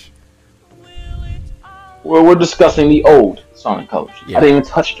garbage. We're discussing the old Sonic Colors. Yeah. I didn't even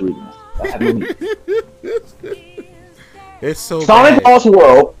touch the remaster. It's so Sonic bad. Lost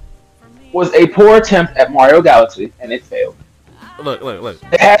World was a poor attempt at Mario Galaxy, and it failed. Look.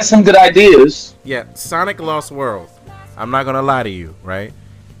 It had some good ideas. Yeah, Sonic Lost World, I'm not going to lie to you, right?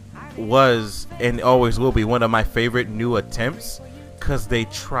 Was and always will be one of my favorite new attempts because they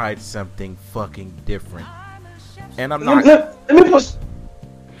tried something fucking different. And I'm not...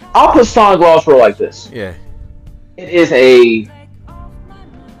 I'll put Sonic Lost World like this. Yeah. It is a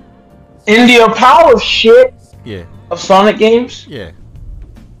India pile of shit of Sonic games. Yeah.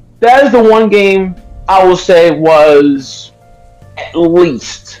 That is the one game I will say was at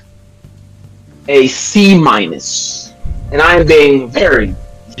least a C-. And I am being very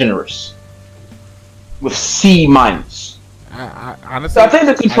generous with C-. I honestly... So I think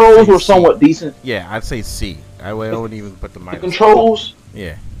the controls were somewhat decent. Yeah, I'd say C. I wouldn't even put the minus. The controls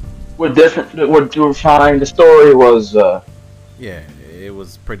were different. Were fine. The story was... yeah, it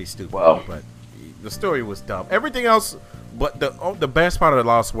was pretty stupid. Well, but the story was dumb. Everything else... But the best part of the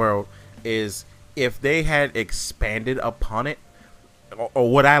Lost World is if they had expanded upon it,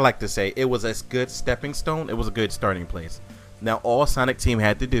 or what I like to say, it was a good stepping stone. It was a good starting place. Now all Sonic Team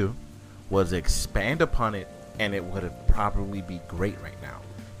had to do was expand upon it, and it would have probably be great right now.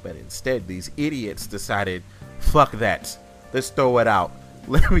 But instead, these idiots decided, fuck that. let's throw it out.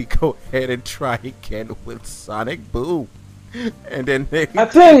 Let me go ahead and try again with Sonic Boom. And then I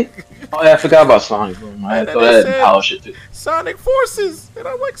think. Oh, yeah, I forgot about Sonic Boom. I thought that had power shit too. Sonic Forces, and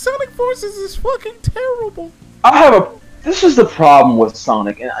I'm like, Sonic Forces is fucking terrible. This is the problem with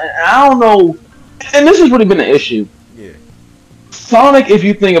Sonic, and I don't know. And this has really been an issue. Yeah. Sonic, if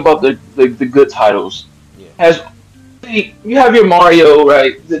you think about the good titles, has you have your Mario,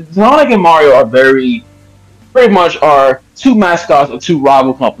 right? Sonic and Mario are very much are two mascots of two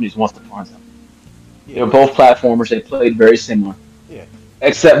rival companies once upon a time. They're both platformers. They played very similar. Yeah.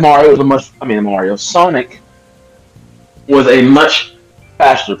 Except Sonic was a much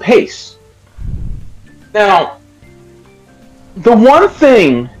faster pace. Now, the one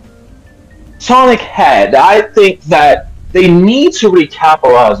thing Sonic had that I think that they need to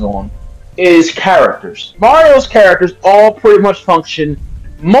recapitalize on is characters. Mario's characters all pretty much function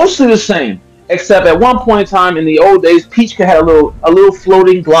mostly the same, except at one point in time in the old days, Peach had a little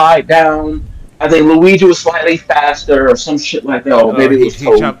floating glide down. I think Luigi was slightly faster or some shit like that. Or maybe he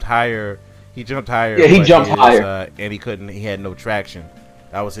jumped higher. He jumped higher. Yeah, he jumped higher, and he couldn't. He had no traction.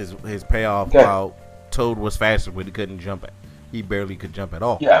 That was his payoff. Okay. While Toad was faster, but he couldn't jump. He barely could jump at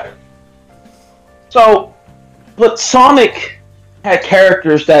all. Yeah. So, but Sonic had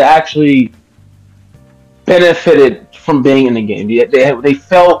characters that actually benefited from being in the game. They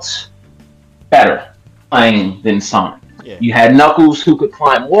felt better playing than Sonic. Yeah. You had Knuckles who could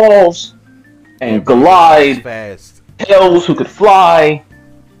climb walls and glide, fast. Tails who could fly,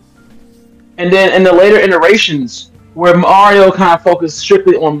 and then in the later iterations where Mario kind of focused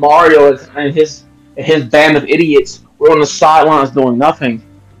strictly on Mario and his band of idiots were on the sidelines doing nothing.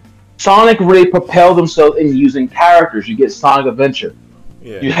 Sonic really propelled himself in using characters. You get Sonic Adventure.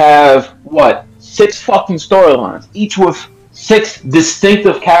 Yeah. You have 6 fucking storylines, each with 6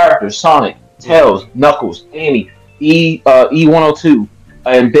 distinctive characters: Sonic, Tails, Knuckles, Amy, E102,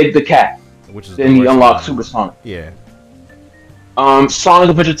 and Big the Cat. Which is then you unlock Super Sonic. Yeah. Sonic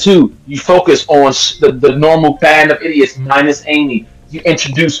Adventure 2, you focus on the normal band of idiots minus Amy. You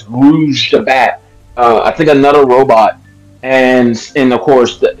introduce Rouge the Bat, I think another robot, and of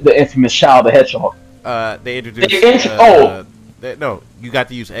course the infamous Shadow the Hedgehog. They introduced. No, you got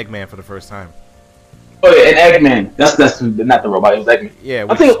to use Eggman for the first time. Oh yeah, and Eggman. That's not the robot. It was Eggman. Yeah.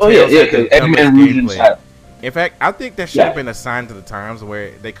 I think. Because Eggman and Rouge and Shadow. In fact, I think that should have been a sign to the times where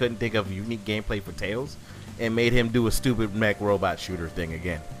they couldn't think of unique gameplay for Tails, and made him do a stupid mech robot shooter thing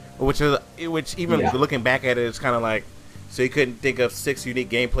again. Which even looking back at it, it's kind of like, so you couldn't think of 6 unique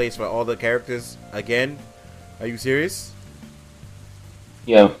gameplays for all the characters again? Are you serious?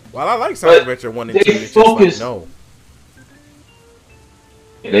 Yeah. Well, I like Sonic Adventure 1 and 2. It's just like, no.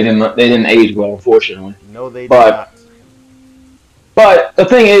 Yeah, they didn't age well, unfortunately. No, they did not. But the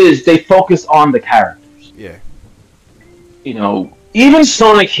thing is, they focus on the characters. Yeah. Even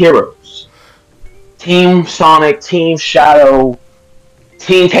Sonic Heroes, Team Sonic, Team Shadow,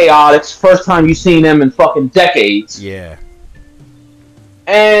 Team Chaotix, first time you've seen them in fucking decades. Yeah.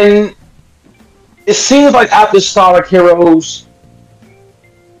 And it seems like after Sonic Heroes,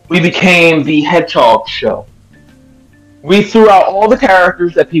 we became the Hedgehog show. We threw out all the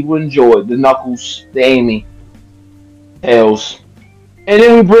characters that people enjoyed, the Knuckles, the Amy, Tails, and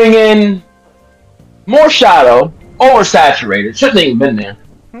then we bring in more Shadow, oversaturated, shouldn't have even been there.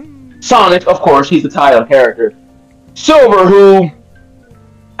 Sonic, of course, he's the title character. Silver, who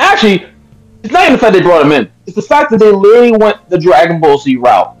actually, it's not even the fact they brought him in. It's the fact that they literally went the Dragon Ball Z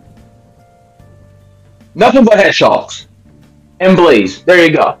route. Nothing but hedgehogs and Blaze. There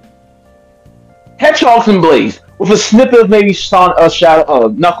you go. Hedgehogs and Blaze with a snippet of maybe Shadow,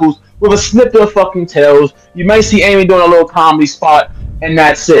 Knuckles, with a snippet of fucking Tails. You may see Amy doing a little comedy spot, and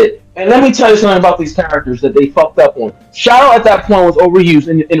that's it. And let me tell you something about these characters that they fucked up on. Shadow at that point was overused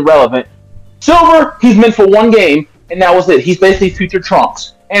and irrelevant. Silver, he's meant for one game, and that was it. He's basically future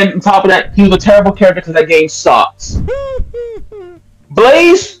Trunks. And on top of that, he was a terrible character because that game sucks.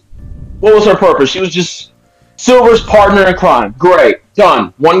 Blaze, what was her purpose? She was just Silver's partner in crime. Great.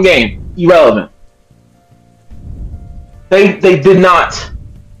 Done. One game. Irrelevant. They did not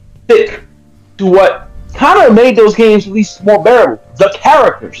stick to what kind of made those games at least more bearable. The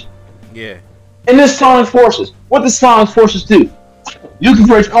characters. Yeah. And this Sonic Forces. What does Sonic Forces do? You can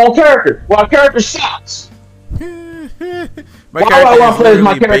create your own character. Well, our character sucks. Why would I want to play as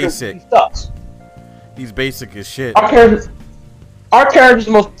my character? Basic. He sucks. He's basic as shit. Our character's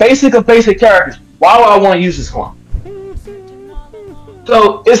the most basic of basic characters. Why would I want to use this one?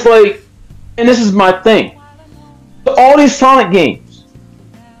 So it's like, and this is my thing. So all these Sonic games,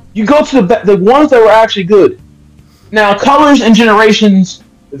 you go to the ones that were actually good. Now, Colors and Generations,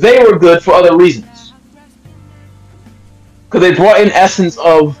 they were good for other reasons. because they brought in essence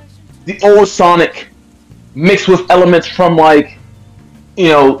of the old Sonic mixed with elements from like a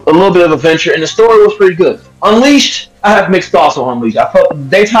little bit of adventure, and the story was pretty good. Unleashed, I have mixed thoughts on Unleashed. I felt the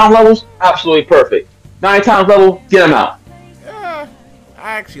daytime levels absolutely perfect. Nighttime level, get them out. Yeah,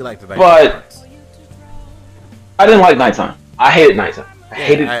 I actually like the nighttime but parts. I didn't like nighttime. I hated nighttime. I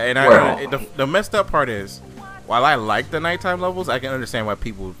hated the messed up part is, while I like the nighttime levels, I can understand why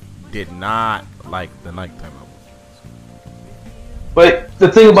people did not like the nighttime levels. But the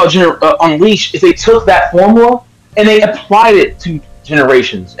thing about Unleashed is they took that formula and they applied it to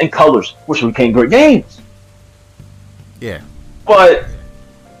Generations and Colors, which became great games. Yeah. But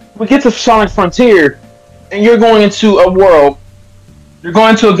we get to Sonic Frontier, and you're going into a world, you're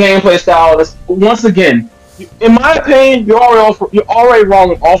going to a gameplay style that's, once again, in my opinion, you're already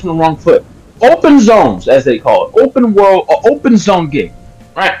wrong, off on the wrong foot. Open zones, as they call it, open world, or open zone game,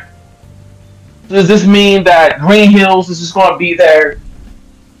 right? Does this mean that Green Hills is just going to be there,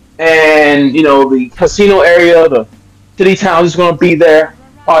 and the casino area, the city town is going to be there?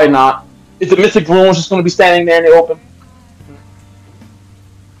 Probably not. Is the Mystic Ruins just going to be standing there in the open?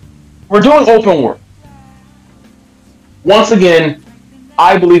 We're doing open world. Once again,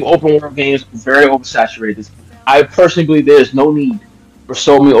 I believe open world games are very oversaturated. I personally believe there is no need for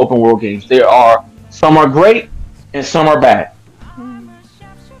so many open world games. Some are great and some are bad.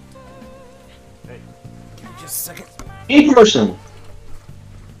 Hey, give me just a second. Me personally,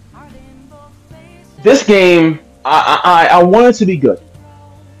 this game, I want it to be good.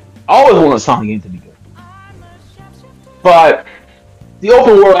 I always want a Sonic game to be good. But the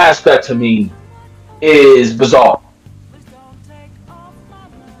open world aspect to me is bizarre.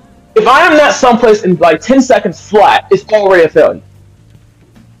 If I am not someplace in like 10 seconds flat, it's already a failure.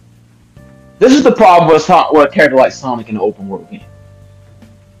 This is the problem with a character like Sonic in an open world game.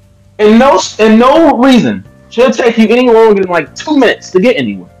 And no reason should it take you any longer than like 2 minutes to get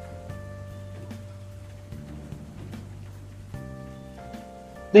anywhere.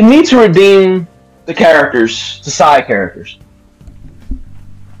 They need to redeem the characters, the side characters.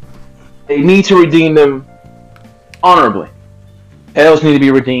 They need to redeem them honorably. Tails need to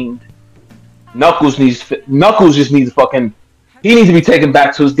be redeemed. Knuckles just needs he needs to be taken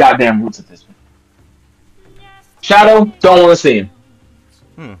back to his goddamn roots at this point. Shadow, don't want to see him.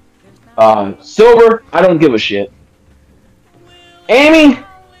 Silver, I don't give a shit. Amy,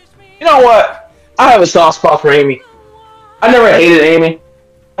 you know what? I have a soft spot for Amy. I never hated Amy.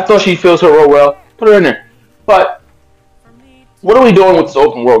 I thought she feels her role well. Put her in there. But what are we doing with this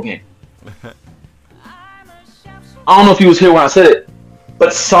open world game? I don't know if you was here when I said it,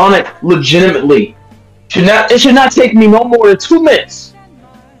 but Sonic legitimately should not take me no more than 2 minutes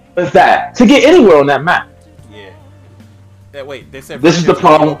with that to get anywhere on that map. Yeah. Wait, they said this is the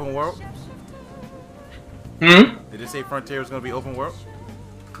problem. Open world? Did they say Frontier was going to be open world?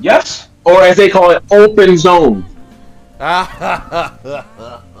 Yes, or as they call it, open zone. So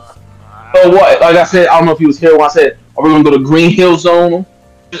what? Like I said, I don't know if you was here when I said, are we going to go to Green Hill Zone?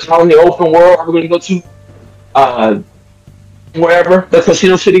 Just out in the open world? Are we going to go to wherever, the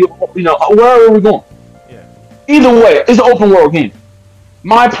Casino City, wherever are we going? Yeah. Either way, it's an open world game.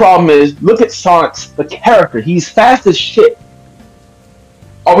 My problem is, look at Sonic's the character. He's fast as shit.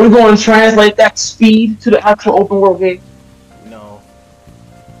 Are we going to translate that speed to the actual open world game? No.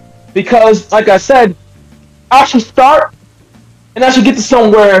 Because, like I said, I should start, and I should get to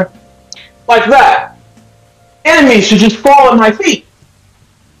somewhere like that. Enemies should just fall at my feet.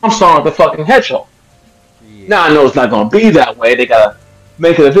 I'm Sonic the fucking Hedgehog. Yeah. Now I know it's not going to be that way. They gotta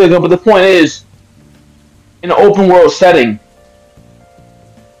make it a video, but the point is, in an open world setting,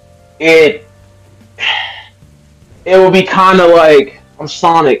 it will be kind of like, I'm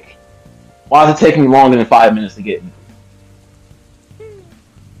Sonic. Why is it taking me longer than 5 minutes to get me?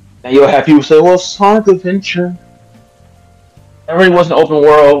 And you'll have people say, well, Sonic Adventure. It really wasn't an open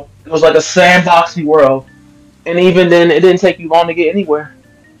world. It was like a sandboxy world. And even then, it didn't take you long to get anywhere.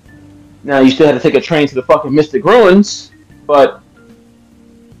 Now, you still had to take a train to the fucking Mystic Ruins, but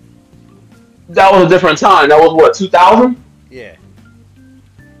that was a different time. That was, what, 2000? Yeah.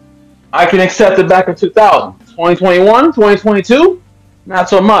 I can accept it back in 2000. 2021, 2022, not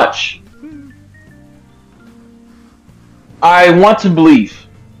so much. I want to believe,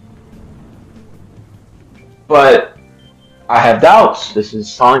 but I have doubts. This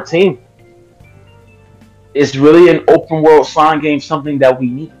is Sonic Team. Is really an open world Sonic game something that we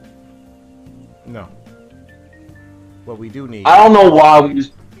need? No. What we do need. I don't know why we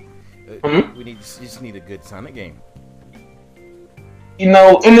just. We just need a good Sonic game. And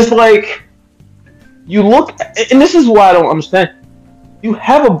it's like, you look, and this is why I don't understand. You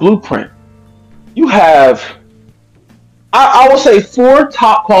have a blueprint. You have I will say 4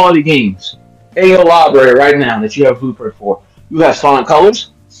 top quality games in your library right now that you have blueprint for. You have Sonic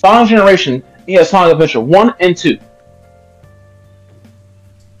Colors, Sonic Generation, and you have Sonic Adventure 1 and 2.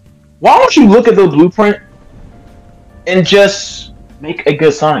 Why don't you look at the blueprint and just make a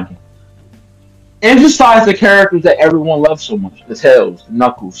good Sonic game? Emphasize the characters that everyone loves so much. The Tails, the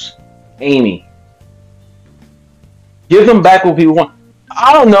Knuckles, Amy. Give them back what people want.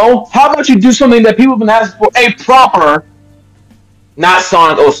 I don't know. How about you do something that people have been asking for? A proper, not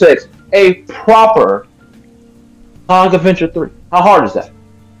Sonic 06, a proper Sonic Adventure 3. How hard is that?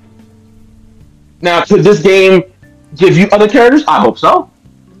 Now, could this game give you other characters? I hope so.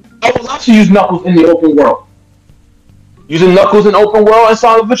 I would love to use Knuckles in the open world. Using Knuckles in open world and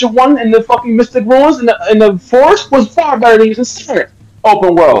Sonic Adventure 1 in the fucking Mystic Ruins in the forest was far better than using Sonic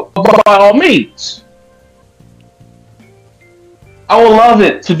open world, by all means. I would love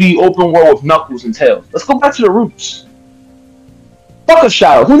it to be open world with Knuckles and Tails. Let's go back to the roots. Fuck a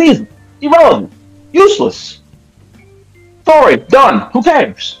Shadow. Who needs them? Irrelevant. Useless. Story. Done. Who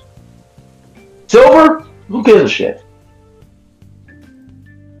cares? Silver? Who gives a shit?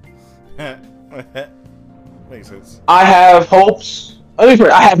 Makes sense. I have hopes. I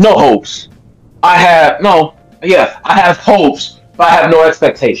have no hopes. I have hopes, but I have no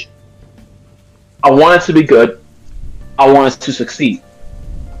expectation. I want it to be good. I want it to succeed.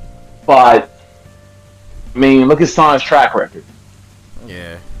 But, I mean, look at Sonic's track record.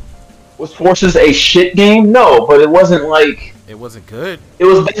 Yeah. Was Forces a shit game? No, but it wasn't like... It wasn't good. It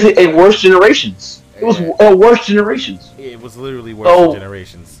was basically a worse Generations. It was a worse Generations. It was literally worse than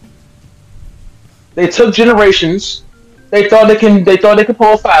Generations. They took Generations. They thought they could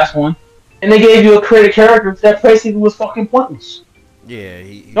pull a fast one, and they gave you a creative character that basically was fucking pointless. Yeah.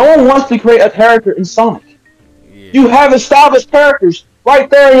 No one wants to create a character in Sonic. Yeah. You have established characters right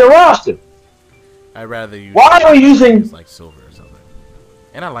there in your roster. I'd rather use. Why are we using like Silver or something?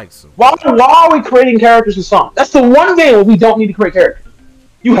 And I like Silver. Why are we creating characters in Sonic? That's the one game where we don't need to create characters.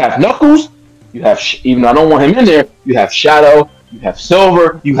 You have Knuckles. You have even though I don't want him in there. You have Shadow. You have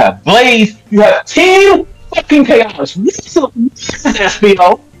Silver. You have Blaze. You have Team fucking Chaos. What's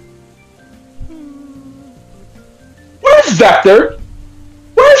SBO? Where's Vector?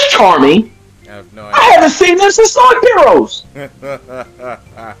 Where's Charmy? I have no I idea. haven't seen them since Sonic Heroes.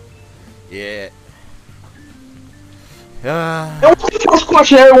 Yeah. And what's the first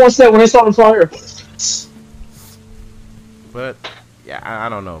question everyone said when they saw them Sonic Heroes? But yeah, I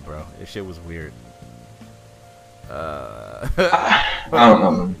don't know, bro. This shit was weird. I don't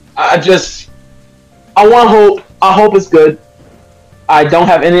know, man. I want hope. I hope it's good. I don't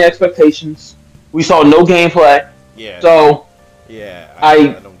have any expectations. We saw no gameplay. Yeah. So. Yeah, I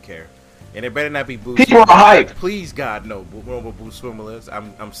don't care. And it better not be Boost. People are hyped. Please, God, no. What Boost Swimmer is.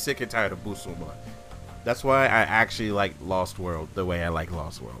 I'm sick and tired of Boost Swimmer. That's why I actually like Lost World the way I like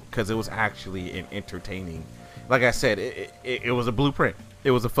Lost World, because it was actually an entertaining. Like I said, it was a blueprint.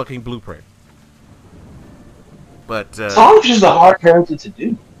 It was a fucking blueprint. But Sonic's just a hard character to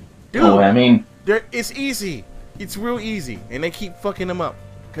do. Dude, I mean, it's easy. It's real easy, and they keep fucking them up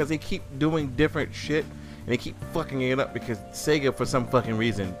because they keep doing different shit, and they keep fucking it up because Sega, for some fucking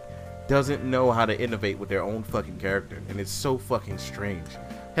reason, doesn't know how to innovate with their own fucking character, and it's so fucking strange.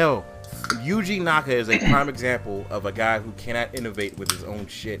 Hell, Yuji Naka is a prime example of a guy who cannot innovate with his own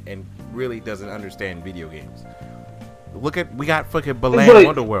shit and really doesn't understand video games. We got fucking Balan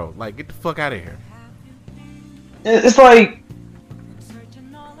Wonderworld. Like, get the fuck out of here. It's like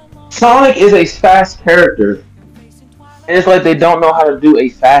Sonic is a fast character, and it's like they don't know how to do a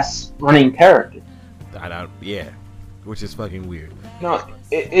fast running character. Yeah, which is fucking weird. No,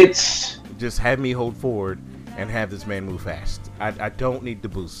 it's just have me hold forward and have this man move fast. I don't need the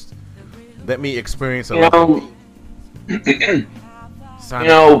boost. Let me experience a level.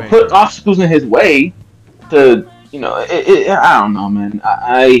 Put obstacles in his way to, I don't know, man.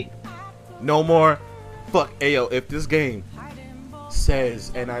 No more. Fuck, ayo, if this game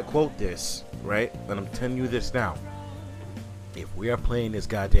says, and I quote this, right, and I'm telling you this now, if we are playing this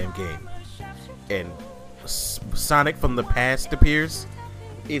goddamn game and Sonic from the past appears,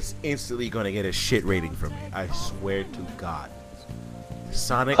 it's instantly gonna get a shit rating from me. I swear to God.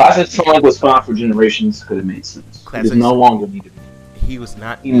 Classic Sonic was fine for Generations, could have made sense. He no longer needed it. He was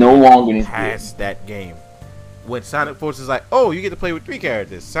not. He no longer needed past that game. When Sonic Force is like, oh, you get to play with 3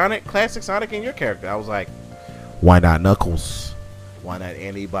 characters, Sonic, Classic Sonic, and your character. I was like, why not Knuckles? Why not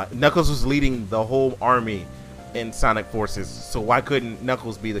anybody? Knuckles was leading the whole army in Sonic Forces, so why couldn't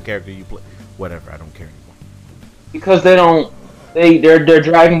Knuckles be the character you play? Whatever, I don't care anymore. Because they're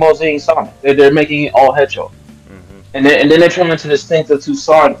Dragon Ball Z Sonic. They're making it all Hedgehog. And then they're trying to distinct the two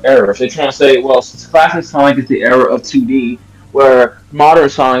Sonic eras. They're trying to say, well, classic Sonic is the era of 2D, where modern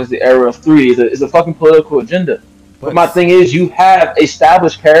Sonic is the era of 3D. It's a fucking political agenda. But my thing is, you have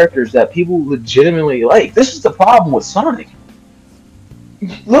established characters that people legitimately like. This is the problem with Sonic.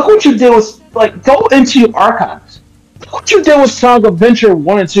 Look what you did with, like, go into your archives. Look what you did with Sonic Adventure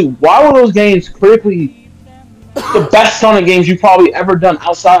 1 and 2. Why were those games critically the best Sonic games you've probably ever done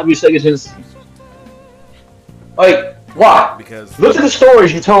outside of your Sega Genesis? Like, why? Because look at the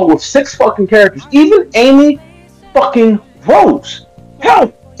stories you told with 6 fucking characters. Even Amy fucking Rose.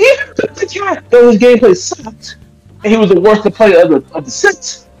 Hell, even the cat, though his gameplay sucked, and he was the worst to play of the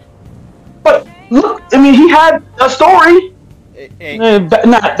 6. But look, I mean, he had a story.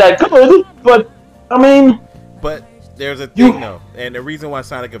 Not that good, but I mean. But there's a thing though, and the reason why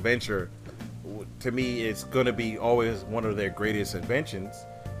Sonic Adventure, to me, is going to be always one of their greatest inventions.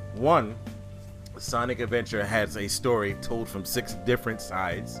 One, Sonic Adventure has a story told from 6 different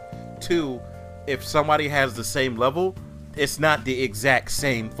sides. 2, if somebody has the same level, it's not the exact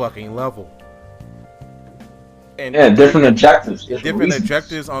same fucking level. And yeah, different objectives. Different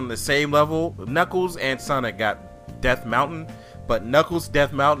objectives on the same level. Knuckles and Sonic got Death Mountain, but Knuckles'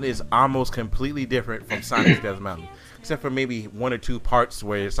 Death Mountain is almost completely different from Sonic's Death Mountain. Except for maybe 1 or 2 parts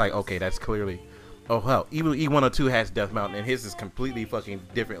where it's like, okay, that's clearly... Oh, hell, even E102 has Death Mountain, and his is completely fucking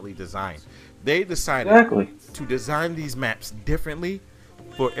differently designed. They decided to design these maps differently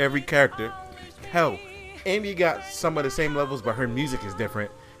for every character. Hell, Amy got some of the same levels, but her music is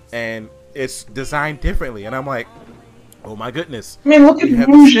different, and it's designed differently. And I'm like, oh my goodness. I mean, look at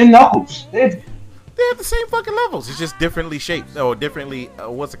Rouge and Knuckles. They have the same fucking levels. It's just differently shaped, or differently,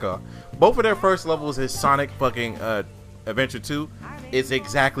 what's it called? Both of their first levels is Sonic fucking Adventure 2. It's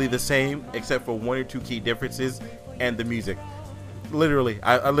exactly the same, except for 1 or 2 key differences and the music. Literally,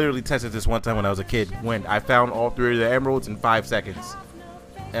 I literally tested this one time when I was a kid, when I found all 3 of the emeralds in 5 seconds.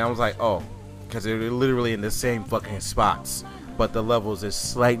 And I was like, oh, because they're literally in the same fucking spots, but the levels is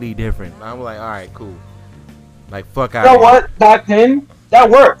slightly different. I'm like, alright, cool. Like, fuck out. You know what? Back then, that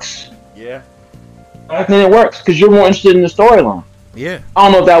works. Yeah. Back then it works, because you're more interested in the storyline. Yeah. I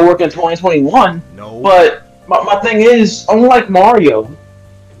don't know if that worked in 2021. No. But my thing is, unlike Mario,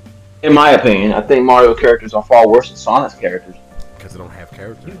 in my opinion, I think Mario characters are far worse than Sonic's characters. Because they don't have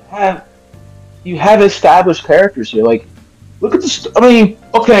characters. You have established characters here. Like, look at this. I mean,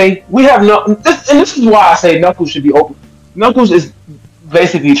 okay, we have this is why I say Knuckles should be open. Knuckles is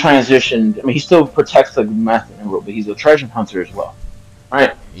basically transitioned. I mean, he still protects the Master Emerald, but he's a treasure hunter as well,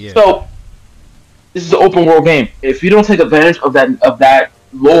 right? Yeah. So this is an open world game. If you don't take advantage of that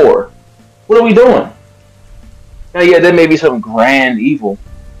lore, what are we doing? Now, yeah, there may be some grand evil,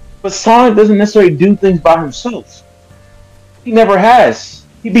 but Sonic doesn't necessarily do things by himself. He never has.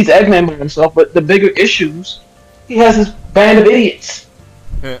 He beats Eggman by himself, but the bigger issues, he has his band of idiots.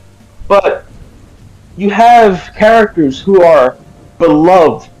 But you have characters who are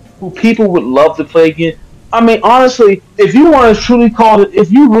beloved, who people would love to play again. I mean, honestly, if you want to truly call it,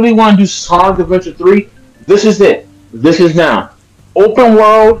 if you really want to do Sonic Adventure 3, this is it. This is now. Open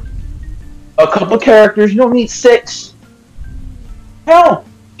world, a couple characters, you don't need 6. Hell,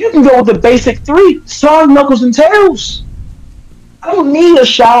 you can go with the basic 3, Sonic, Knuckles, and Tails. I don't need a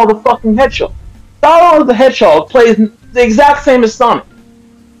Shadow the fucking Hedgehog. Shadow the Hedgehog plays the exact same as Sonic.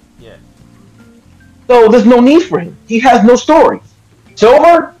 Yeah. So there's no need for him. He has no story.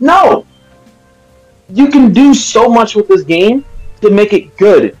 Silver? No. You can do so much with this game to make it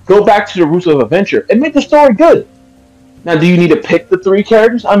good. Go back to the roots of adventure and make the story good. Now, do you need to pick the 3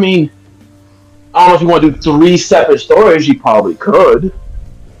 characters? I mean, I don't know if you want to do 3 separate stories. You probably could.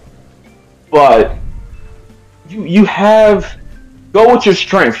 But you have... Go with your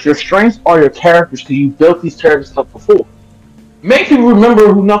strengths. Your strengths are your characters because you built these characters up before. Make people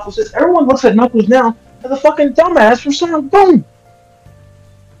remember who Knuckles is. Everyone looks at Knuckles now as a fucking dumbass from Sonic Boom.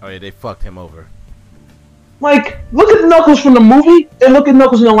 Oh yeah, they fucked him over. Like, look at Knuckles from the movie and look at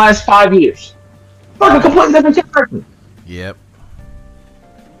Knuckles in the last 5 years. Like a completely different character. Yep.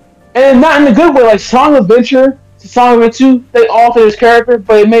 And not in a good way. Like Sonic Adventure to Sonic Adventure 2, they altered his character,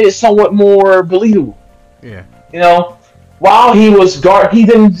 but it made it somewhat more believable. Yeah. You know? While he was he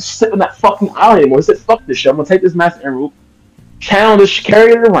didn't sit in that fucking island anymore. He said, fuck this shit, I'm gonna take this Master Emerald, channel this,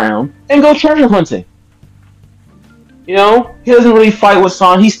 carry it around, and go treasure hunting. You know? He doesn't really fight with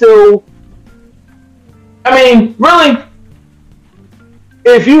Sonic. He still... I mean, really,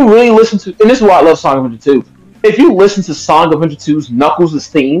 if you really listen to... And this is why I love Sonic Adventure 2. If you listen to Sonic Adventure 2's Knuckles'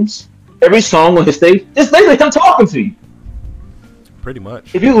 themes, every song on his stage, it's basically him talking to you. Pretty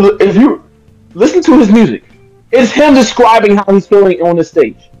much. If you listen to his music, it's him describing how he's feeling on the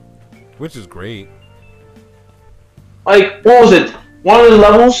stage. Which is great. Like, what was it? One of the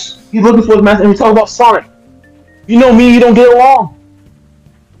levels, he's looking for his master, and he talks about Sonic. You know me, you don't get along.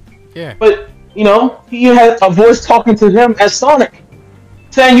 Yeah. But, he had a voice talking to him as Sonic,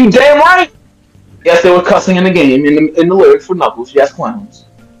 saying, you damn right. Yes, they were cussing in the game, in the lyrics for Knuckles. Yes, clowns.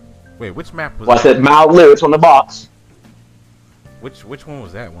 Wait, which map was Well, I that? said mild lyrics on the box. Which one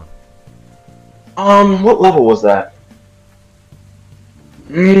was that one? What level was that?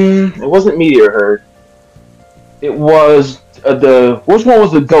 It wasn't Meteor Herd. It was which one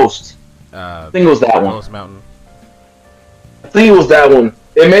was the Ghost? I think it was that one. Ghost Mountain. I think it was that one.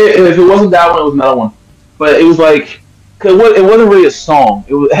 If it wasn't that one, it was another one. But it was like, cause it wasn't really a song.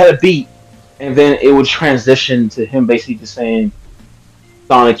 It had a beat, and then it would transition to him basically just saying,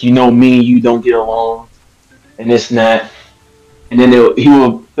 "Sonic, you know me, you don't get along," and this and that. And then he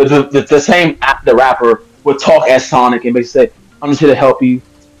will the rapper would talk as Sonic and basically say, "I'm just here to help you,"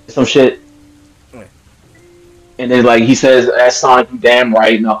 some shit. And then like he says, "As Sonic, you damn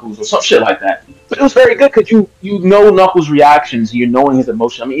right, Knuckles," or some shit like that. But it was very good because you know Knuckles' reactions, you're knowing his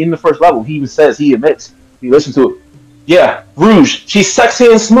emotion. I mean, in the first level, he even says, he admits, you listen to it. Yeah, Rouge, she's sexy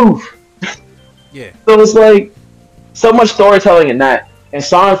and smooth. Yeah. So it's like so much storytelling in that. And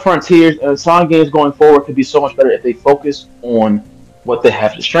Sonic Frontiers and Sonic games going forward could be so much better if they focus on what they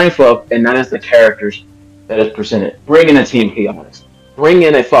have the strength of, and not as the characters that is presented. Bring in a Team Chaos. Bring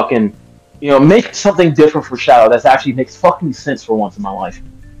in a fucking, make something different for Shadow that actually makes fucking sense for once in my life.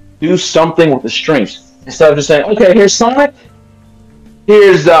 Do something with the strengths instead of just saying, okay, here's Sonic.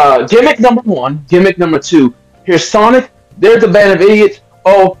 Here's gimmick number 1, gimmick number 2. Here's Sonic. There's a band of idiots.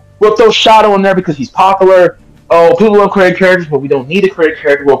 Oh, we'll throw Shadow in there because he's popular. Oh, people love creative characters, but we don't need a creative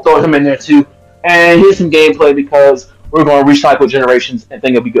character. We'll throw him in there too. And here's some gameplay because we're going to recycle generations and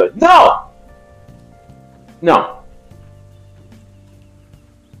think it'll be good. No!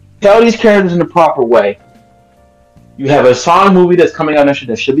 Tell these characters in the proper way. You have a Sonic movie that's coming out next year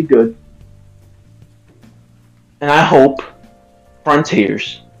that should be good. And I hope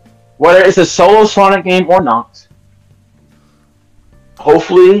Frontiers, whether it's a solo Sonic game or not,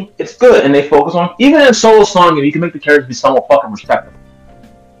 hopefully it's good and they focus on, even in a solo Sonic game, you can make the characters be somewhat fucking respectable.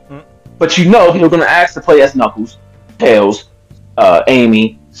 But you're going to ask to play as Knuckles, Tails,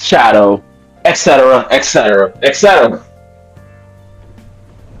 Amy, Shadow, etc., etc., etc.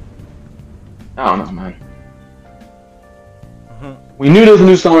 I don't know, man. We knew there was a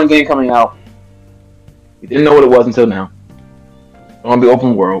new Sonic game coming out. We didn't know what it was until now. It's going to be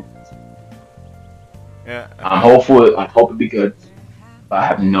open world. Yeah. I'm hopeful. I hope it'll be good. But I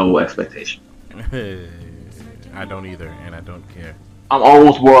have no expectation. I don't either, and I don't care. I'm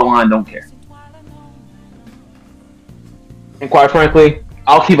almost borderline don't care. And quite frankly,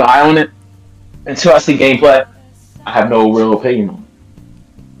 I'll keep an eye on it until I see gameplay. I have no real opinion on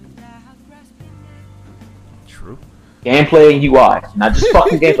it. True. Gameplay and UI, not just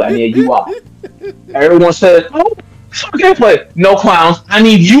fucking gameplay. I need a UI. Everyone said, "Oh, it's not gameplay." No clowns. I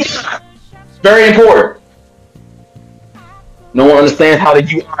need UI. Very important. No one understands how the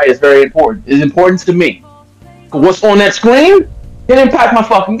UI is very important. It's important to me. What's on that screen can impact my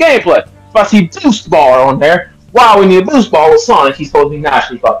fucking gameplay. If I see boost bar on there, wow, we need a boost bar with Sonic. He's supposed to be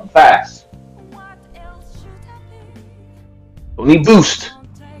naturally fucking fast. We need boost.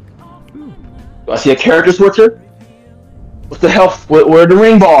 Do I see a character switcher? What's the health? Where the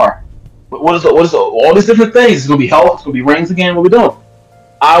ring bar? What is all these different things? It's gonna be health. It's gonna be rings again. What are we doing?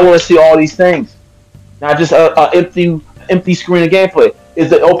 I want to see all these things, not just a empty screen of gameplay. Is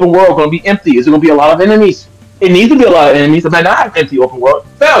the open world going to be empty? Is it going to be a lot of enemies? It needs to be a lot of enemies. It might not have empty open world.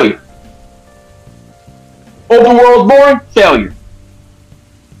 Failure. Open world is boring. Failure.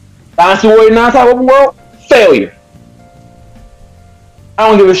 Dynasty Warrior 9 type open world. Failure. I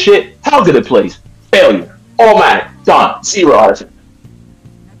don't give a shit how good it plays. Failure. Automatic. Done. 0 out of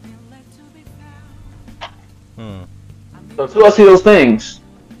 10. So until I see those things,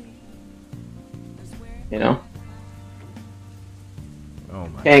 oh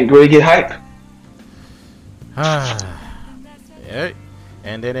my. Can't really get hype. Yeah.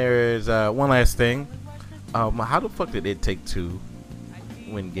 And then there is one last thing. How the fuck did It Take Two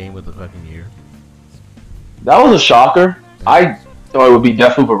win Game of the fucking Year? That was a shocker. I thought it would be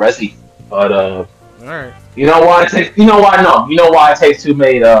definitely for Resi, but all right. You know why? You know why It Takes Two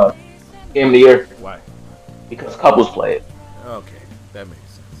made Game of the Year? Why? Because couples play it. Okay, that makes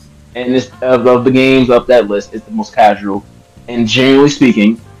sense. And this of the games up that list is the most casual. And generally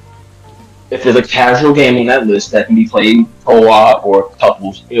speaking, if there's a casual game on that list that can be played co-op or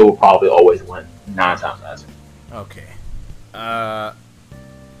couples, it will probably always win 9 times out of 10. Okay.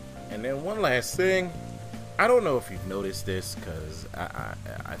 And then one last thing. I don't know if you've noticed this, because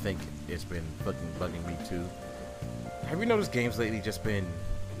I think it's been fucking bugging me too. Have you noticed games lately just been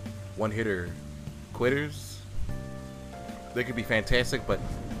one-hitter quitters? They could be fantastic, but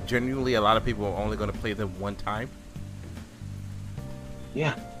genuinely a lot of people are only going to play them one time.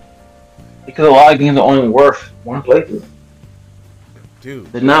 Yeah, because a lot of games are only worth one playthrough.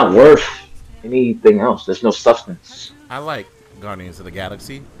 Dude, They're not worth anything else. There's no substance. I like Guardians of the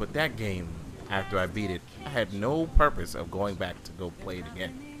Galaxy, but that game, after I beat it, I had no purpose of going back to go play it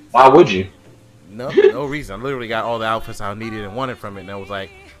again. Why would you? No reason. I literally got all the outfits I needed and wanted from it, and I was like,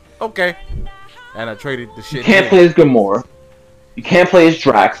 okay. And I traded the shit. You can't play as Gamora, you can't play as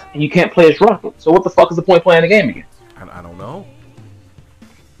Drax, and you can't play as Rocket. So what the fuck is the point playing the game again? I don't know.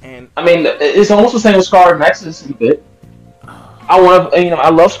 And I mean, it's almost the same with Scarred Nexus a bit. I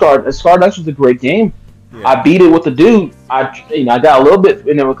love Scarred. Scarred Nexus was a great game. yeah. I beat it with the dude. I got a little bit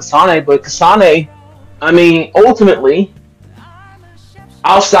in there with Kasane, but Kasane, I mean, ultimately,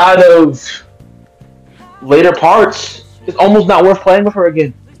 outside of later parts, it's almost not worth playing with her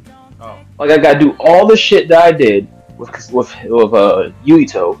again. Oh. Like I gotta do all the shit that I did with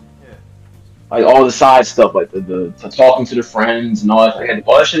Yuito, like all the side stuff, like the talking to the friends and all that. I had to do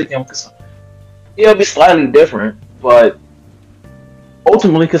all that shit again with Kasane. It'll be slightly different, but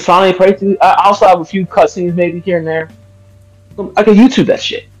ultimately, Kasane playthrough, outside of a few cutscenes maybe here and there, I can YouTube that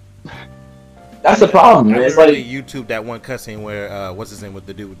shit. That's the problem, man. I It's like literally YouTube that one cutscene where what's his name with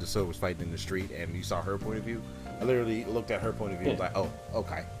the dude with the sword was fighting in the street, and you saw her point of view. I literally looked at her point of view and was like, oh,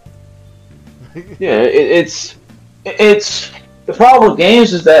 okay. yeah, it's the problem with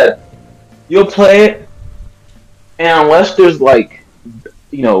games is that you'll play it, and unless there's like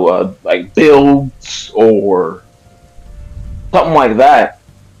like builds or something like that,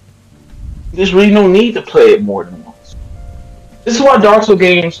 there's really no need to play it more than once. This is why Dark Souls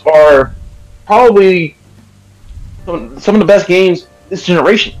games are probably some of the best games this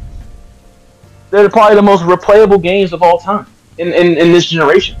generation. They're probably the most replayable games of all time in this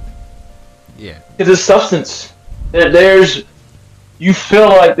generation. Yeah. Because there's substance. You feel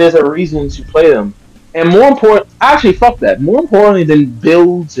like there's a reason to play them. And more important, actually, fuck that. More importantly than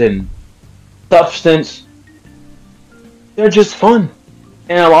builds and substance, they're just fun.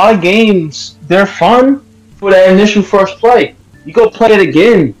 And a lot of games, they're fun for that initial first play. You go play it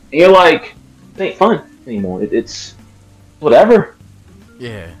again, and you're like, it ain't fun anymore. It's whatever.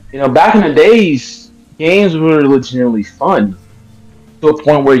 Yeah. Back in the days, games were legitimately fun to a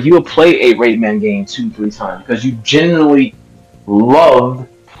point where you would play a Rayman game 2-3 times because you genuinely loved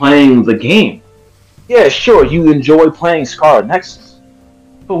playing the game. Yeah, sure, you enjoy playing Scarlet Nexus,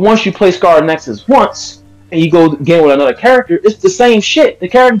 but once you play Scarlet Nexus once and you go again with another character, it's the same shit. The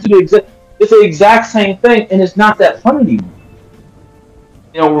character it's the exact same thing, and it's not that fun anymore.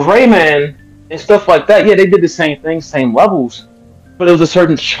 With Rayman and stuff like that, yeah, they did the same thing, same levels, but there was a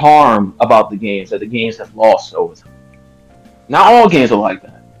certain charm about the games that the games have lost over time. Not all games are like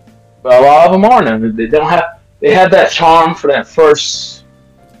that, but a lot of them are now. They have that charm for that first,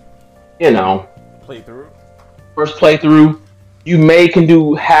 Playthrough. First playthrough. You can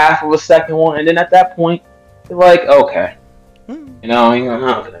do half of a second one, and then at that point, you're like, okay, there's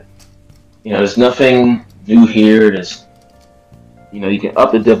nothing new here. You can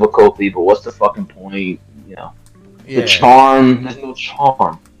up the difficulty, but what's the fucking point? The charm, there's no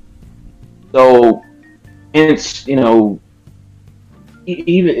charm. So, it's, even,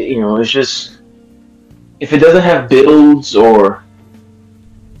 it's just, if it doesn't have builds or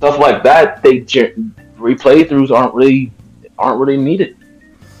stuff like that, replaythroughs aren't really needed.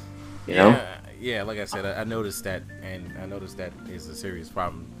 Yeah, like I said, I noticed that, and I noticed that is a serious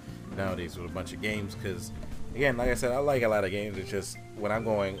problem nowadays with a bunch of games, because, again, like I said, I like a lot of games. It's just, when I'm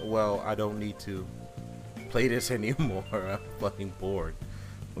going, well, I don't need to play this anymore, I'm fucking bored.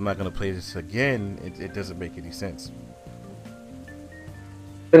 I'm not going to play this again. It doesn't make any sense.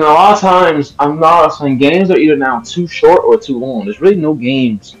 And a lot of times, I'm not saying games are either now too short or too long. There's really no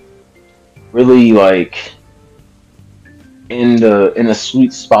games really like in a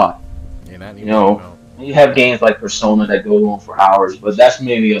sweet spot. Yeah, you have games like Persona that go on for hours, but that's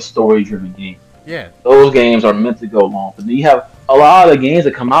maybe a story-driven game. Yeah, those games are meant to go long. But then you have a lot of the games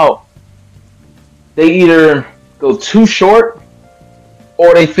that come out, they either go too short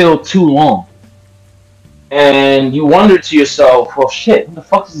or they feel too long. And you wonder to yourself, well, shit, what the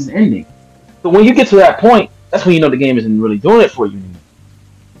fuck is this ending? So when you get to that point, that's when you know the game isn't really doing it for you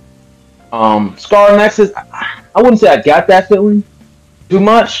anymore. Scarlet Nexus, I wouldn't say I got that feeling too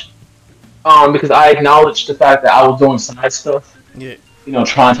much, because I acknowledged the fact that I was doing side stuff. Yeah.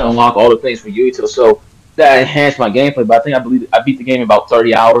 Trying to unlock all the things for Yuito, so that enhanced my gameplay. But I believe I beat the game in about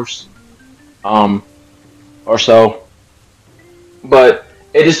 30 hours, or so. But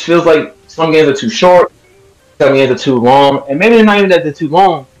it just feels like some games are too short, Some games are too long, and maybe they're not even that they're too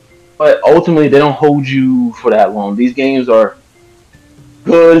long, but ultimately they don't hold you for that long. These games are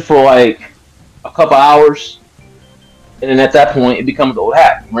good for like a couple hours, and then at that point it becomes old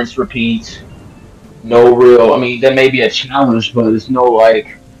hat. Rinse, repeat. No real. I mean, there may be a challenge, but there's no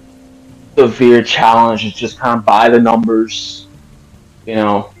like severe challenge. It's just kind of by the numbers. You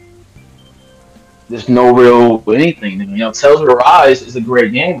know, there's no real anything. You know, Tales of Arise is a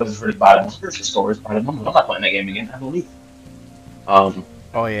great game, but it's really by the numbers. The story is by the numbers. I'm not playing that game again. I believe. Oh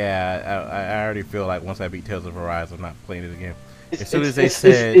yeah, I already feel like once I beat Tales of Arise, I'm not playing it again. As soon as as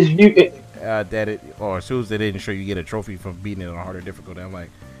soon as they didn't show you get a trophy from beating it on a harder difficulty, I'm like,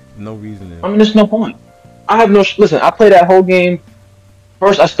 no reason to. I mean, there's no point. I have no. Listen, I played that whole game.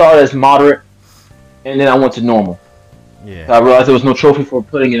 First, I started as moderate, and then I went to normal. Yeah. I realized there was no trophy for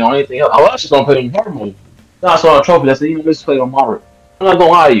putting it on anything else. I was just gonna put it in hard mode. No, I saw a trophy that said, you know, let's play on moderate. I'm not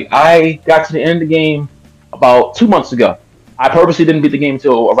gonna lie to you. I got to the end of the game about 2 months ago. I purposely didn't beat the game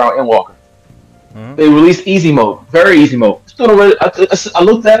until around Endwalker. Mm-hmm. They released easy mode, very easy mode. Still don't really, I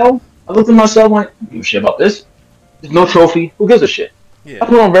looked at them. I looked at myself like, I don't give a shit about this. There's no trophy. Who gives a shit? Yeah. I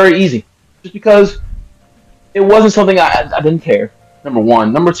put it on very easy, just because it wasn't something I didn't care. Number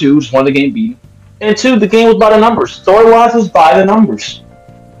one, number two, just wanted the game beat. And two, the game was by the numbers. Story-wise, was by the numbers.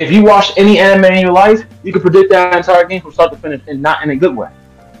 If you watched any anime in your life, you could predict that entire game from start to finish, and not in a good way.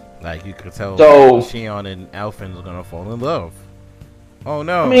 Like you could tell, Shion and Alphen are gonna fall in love. Oh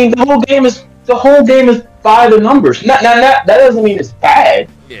no! I mean, the whole game is by the numbers. That doesn't mean it's bad.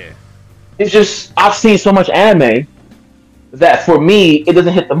 Yeah. It's just I've seen so much anime that for me it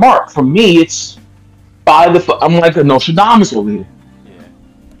doesn't hit the mark. For me, it's I'm like a Nostradamus over here.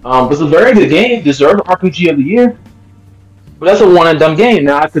 But it's a very good game. Deserved RPG of the year. But that's a one and done game.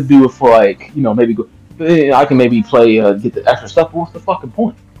 Now I could do it for like, you know, maybe I can maybe play get the extra stuff. But what's the fucking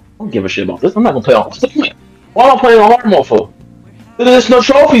point? I don't give a shit about this. I'm not gonna play on. What's the point? Why am I playing on hard mode for? There's no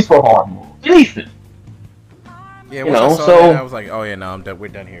trophies for hard mode. Anything. Yeah, you know, I saw that, I was like, oh yeah, no, I'm done. We're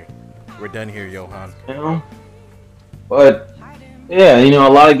done here. We're done here, Johan. You know, but yeah, you know, a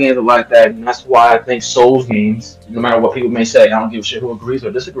lot of games are like that, and that's why I think Souls games, no matter what people may say, I don't give a shit who agrees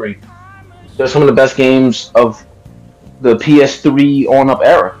or disagrees. They're some of the best games of the PS3 on up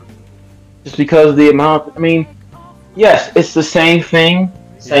era, just because of the amount. I mean, yes, it's the same thing,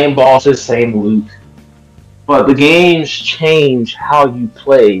 same bosses, same loot, but the games change how you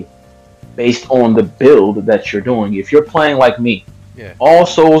play based on the build that you're doing. If you're playing like me, all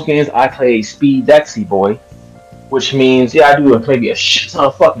Souls games I play speed Dexy boy. Which means, I do maybe a shit ton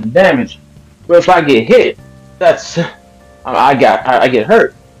of fucking damage, but if I get hit, I get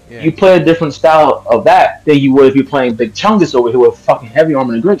hurt. Yeah. You play a different style of that than you would if you're playing Big Chungus over here with fucking heavy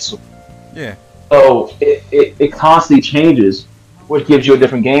armor and great sword. Yeah. So it constantly changes, which gives you a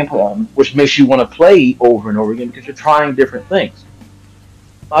different game plan, which makes you want to play over and over again because you're trying different things.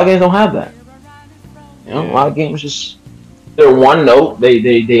 A lot of games don't have that. You know, a lot of games they're one note.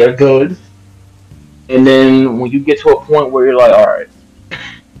 They are good. And then when you get to a point where you're like, all right,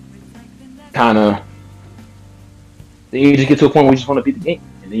 then you just get to a point where you just want to beat the game,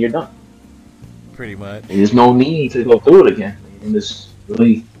 and then you're done. Pretty much. And there's no need to go through it again. And this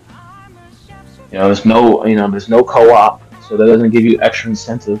really, there's no co-op, so that doesn't give you extra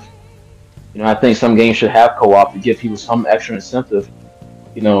incentive. I think some games should have co-op to give people some extra incentive,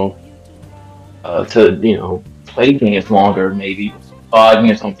 to play games longer. Maybe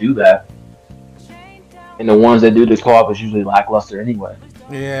games don't do that. And the ones that do the co-op is usually lackluster anyway.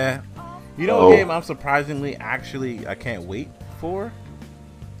 Yeah. A game I'm surprisingly I can't wait for?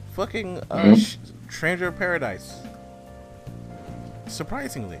 Fucking Stranger of Paradise.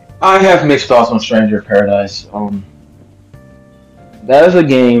 Surprisingly. I have mixed thoughts on Stranger of Paradise. That is a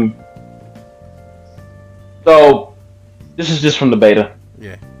game. So, this is just from the beta.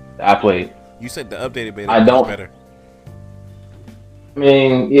 Yeah. That I played. You said the updated beta was better. I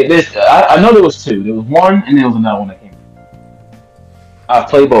mean, I know there was two. There was one, and there was another one that came. I've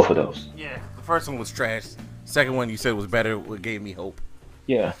played both of those. Yeah, the first one was trash. Second one you said was better. What gave me hope.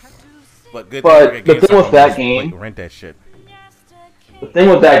 Yeah. But good. But the thing with that game, rent that shit. The thing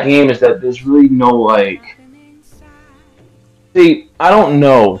with that game is that there's really no See, I don't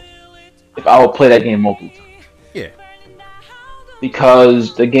know if I would play that game multiple times. Yeah.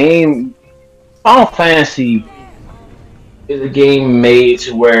 Because the game, Final Fantasy, is a game made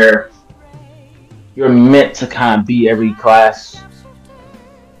to where you're meant to kind of be every class.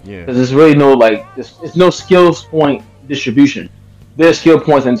 Yeah. Because there's really no it's no skills point distribution. There's skill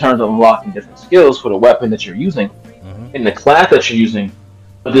points in terms of unlocking different skills for the weapon that you're using, in the class that you're using,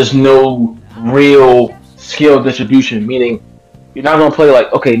 but there's no real skill distribution. Meaning, you're not gonna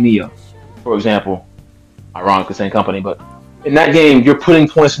play Neo, for example. ironically same company, but in that game, you're putting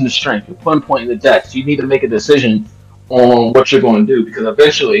points in the strength, you're putting point in the dex. You need to make a decision on what you're going to do because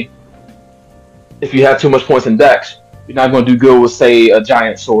eventually, if you have too much points in dex, you're not going to do good with, say, a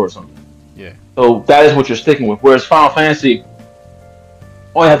giant sword or something. Yeah. So that is what you're sticking with. Whereas Final Fantasy,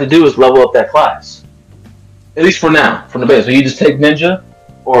 all you have to do is level up that class. At least for now, from the base. So you just take Ninja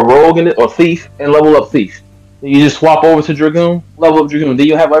or Rogue in it or Thief and level up Thief. Then you just swap over to Dragoon, level up Dragoon. Then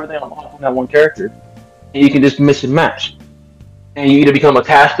you have everything on that one character. And you can just mix and match. And you either become a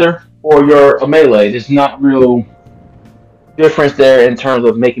caster or you're a melee. There's not real difference there in terms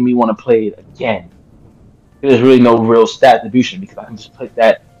of making me want to play it again. There's really no real stat distribution because I can just put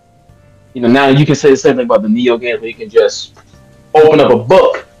that. Now you can say the same thing about the Neo games where you can just open up a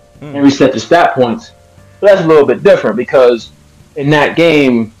book and reset the stat points. But that's a little bit different because in that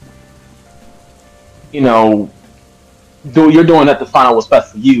game, you're doing that to find out what's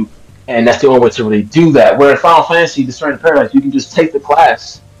best for you, and that's the only way to really do that. Where in Final Fantasy, Discerning Paradise, you can just take the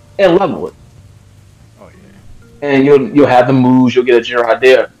class and level it. Oh yeah. And you'll have the moves, you'll get a general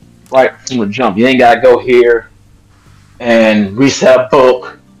idea right from the jump. You ain't gotta go here and reset a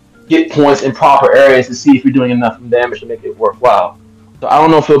book, get points in proper areas to see if you're doing enough damage to make it worthwhile. So I don't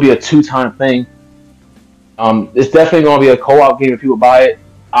know if it'll be a 2-time thing. It's definitely going to be a co-op game if people buy it.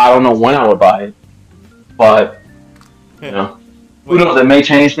 I don't know when I would buy it, but who knows? It may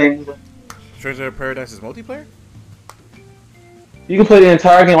change things. Stranger of Paradise is multiplayer? You can play the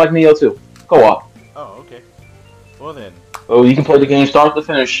entire game like Neo 2, co-op. Oh, okay. Well then. So you can play the game start to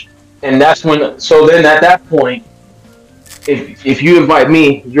finish, and that's when. So then at that point, if you invite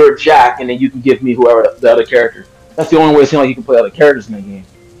me, you're Jack, and then you can give me whoever the other character. That's the only way it seems like you can play other characters in the game.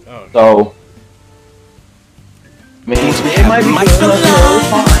 Oh, okay. So. I mean, it might be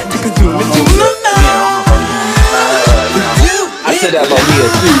I said that about Neo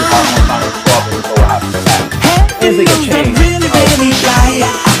too. How I'm trying to swap it so I have to back. Things can change.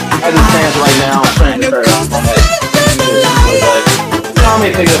 As it stands right now, I'm trying to I may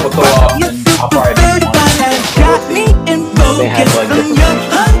pick up a co-op and I'll probably be one. They have like different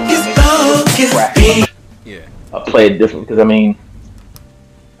things. Yeah. I played different because yeah.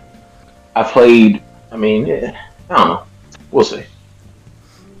 I don't know. We'll see.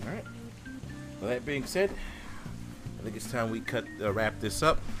 Alright. Well, that being said, I think it's time we wrap this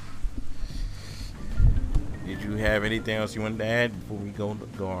up. Did you have anything else you wanted to add before we go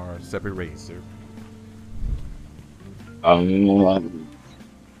our separate ways, sir? What?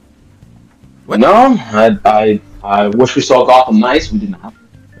 No, I wish we saw Gotham Knights. We did not.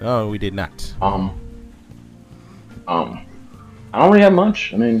 Oh, we did not. I don't really have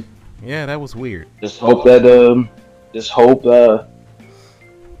much. I mean, yeah, that was weird. Just hope that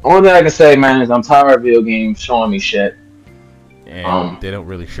only thing I can say, man, is I'm tired of video games showing me shit. And they don't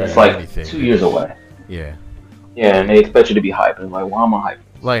really show you like anything. 2 years away. Yeah. Yeah, and they expect you to be hyped. And like, why am I hyped?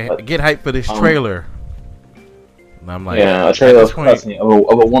 Like, get hyped for this trailer. And I'm like, yeah, a trailer of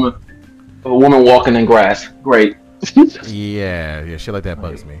a woman walking in grass. Great. yeah, shit like that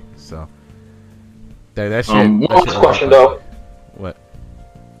bugs me. So that shit. One last question though. What?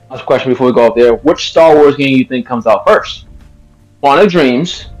 Last question before we go up there. Which Star Wars game you think comes out first? Quantum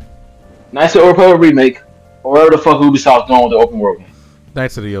Dreams, Knights of the Old Republic remake, or whatever the fuck Ubisoft's going with the open world game?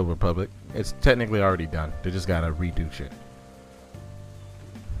 Knights of the Old Republic. It's technically already done. They just gotta redo shit.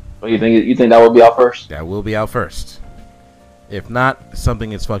 So you think that will be out first? That will be out first. If not,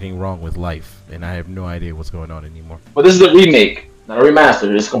 something is fucking wrong with life, and I have no idea what's going on anymore. But this is a remake, not a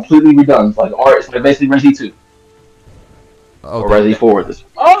remaster. It's completely redone. It's like art. It's like basically Resi 2. Or Resi 4. It's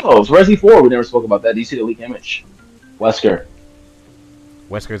Resi 4. We never spoke about that. Do you see the leak image? Wesker.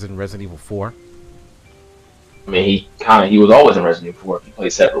 Wesker's in Resident Evil 4. I mean, he was always in Resident Evil 4. He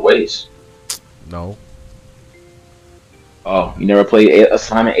played separate ways. No. Oh, you never played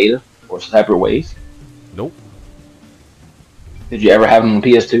Assignment Ada or Separate Ways? Nope. Did you ever have him on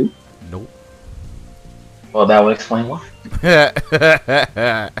PS2? Nope. Well, that would explain why.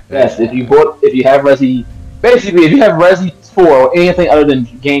 Yes, if you have Resi, basically if you have Resi 4 or anything other than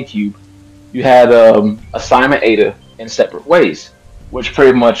GameCube, you had Assignment Ada in Separate Ways, which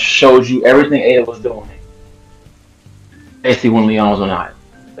pretty much showed you everything Ada was doing. Basically, when Leon was on the island,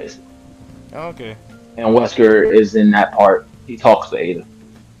 basically. Okay. And Wesker is in that part. He talks to Ada.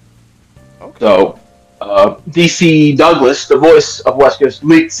 Okay. So, DC Douglas, the voice of Wesker,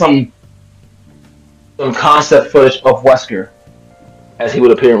 leaked some concept footage of Wesker as he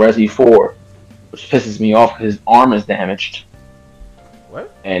would appear in Resident Evil 4, which pisses me off because his arm is damaged.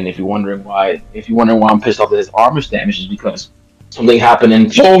 What? And if you're wondering why I'm pissed off that his arm is damaged, is because something happened in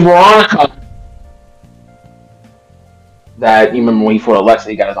Joe Veronica. That you remember when he fought Alexa,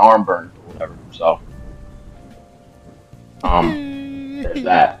 he got his arm burned or whatever. So There's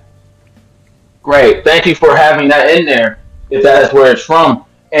that. Great. Thank you for having that in there, if that is where it's from,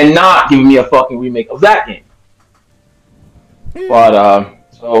 and not giving me a fucking remake of that game. But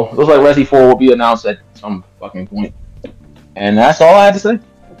so it looks like Resi 4 will be announced at some fucking point. And that's all I had to say.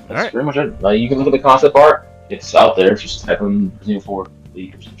 That's pretty much it. Like, you can look at the concept art. It's out there. Just type in Resident Evil 4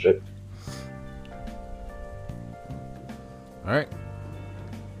 leak or some shit. Alright.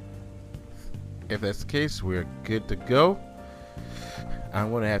 If that's the case, we're good to go. I'm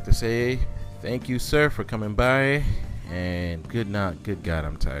going to have to say thank you, sir, for coming by. And good God,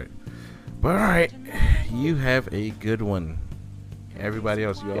 I'm tired. But alright, you have a good one. Everybody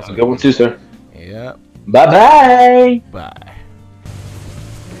else, you also good one too, sir. Yep. Bye-bye. Bye.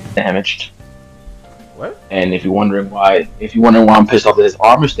 Damaged. What? And if you're wondering why I'm pissed off that his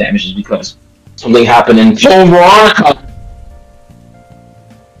arm is damaged, is because something happened in Veronica.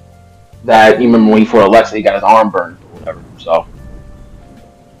 That you remember when for Alexa, he got his arm burned or whatever. So,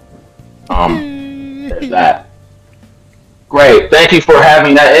 there's that. Great. Thank you for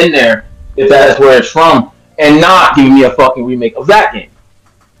having that in there, if that is where it's from, and not giving me a fucking remake of that game.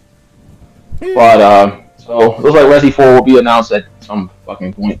 But so it looks like Resi 4 will be announced at some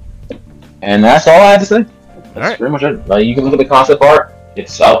fucking point. And that's all I had to say. That's pretty much it. Like, you can look at the concept art.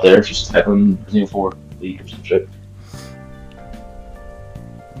 It's out there. Just type in Resident Evil 4 leak or some shit.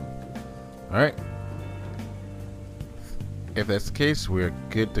 Alright. If that's the case, we're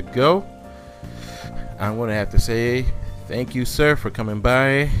good to go. I'm going to have to say thank you, sir, for coming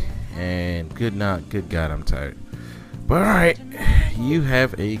by. And good God, I'm tired. But alright, you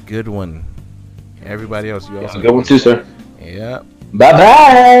have a good one. Everybody else, you also good one too, sir. Yep.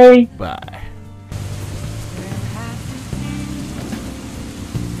 Bye-bye. Bye.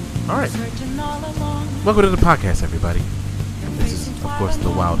 Alright. Welcome to the podcast, everybody. This is, of course, the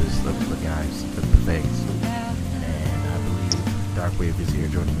wildest of the guys, the fags. And I believe Darkwave is here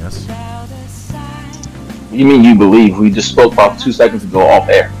joining us. What do you mean you believe? We just spoke about 2 seconds ago off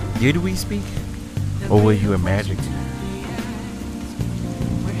air. Did we speak? Or were you imagining?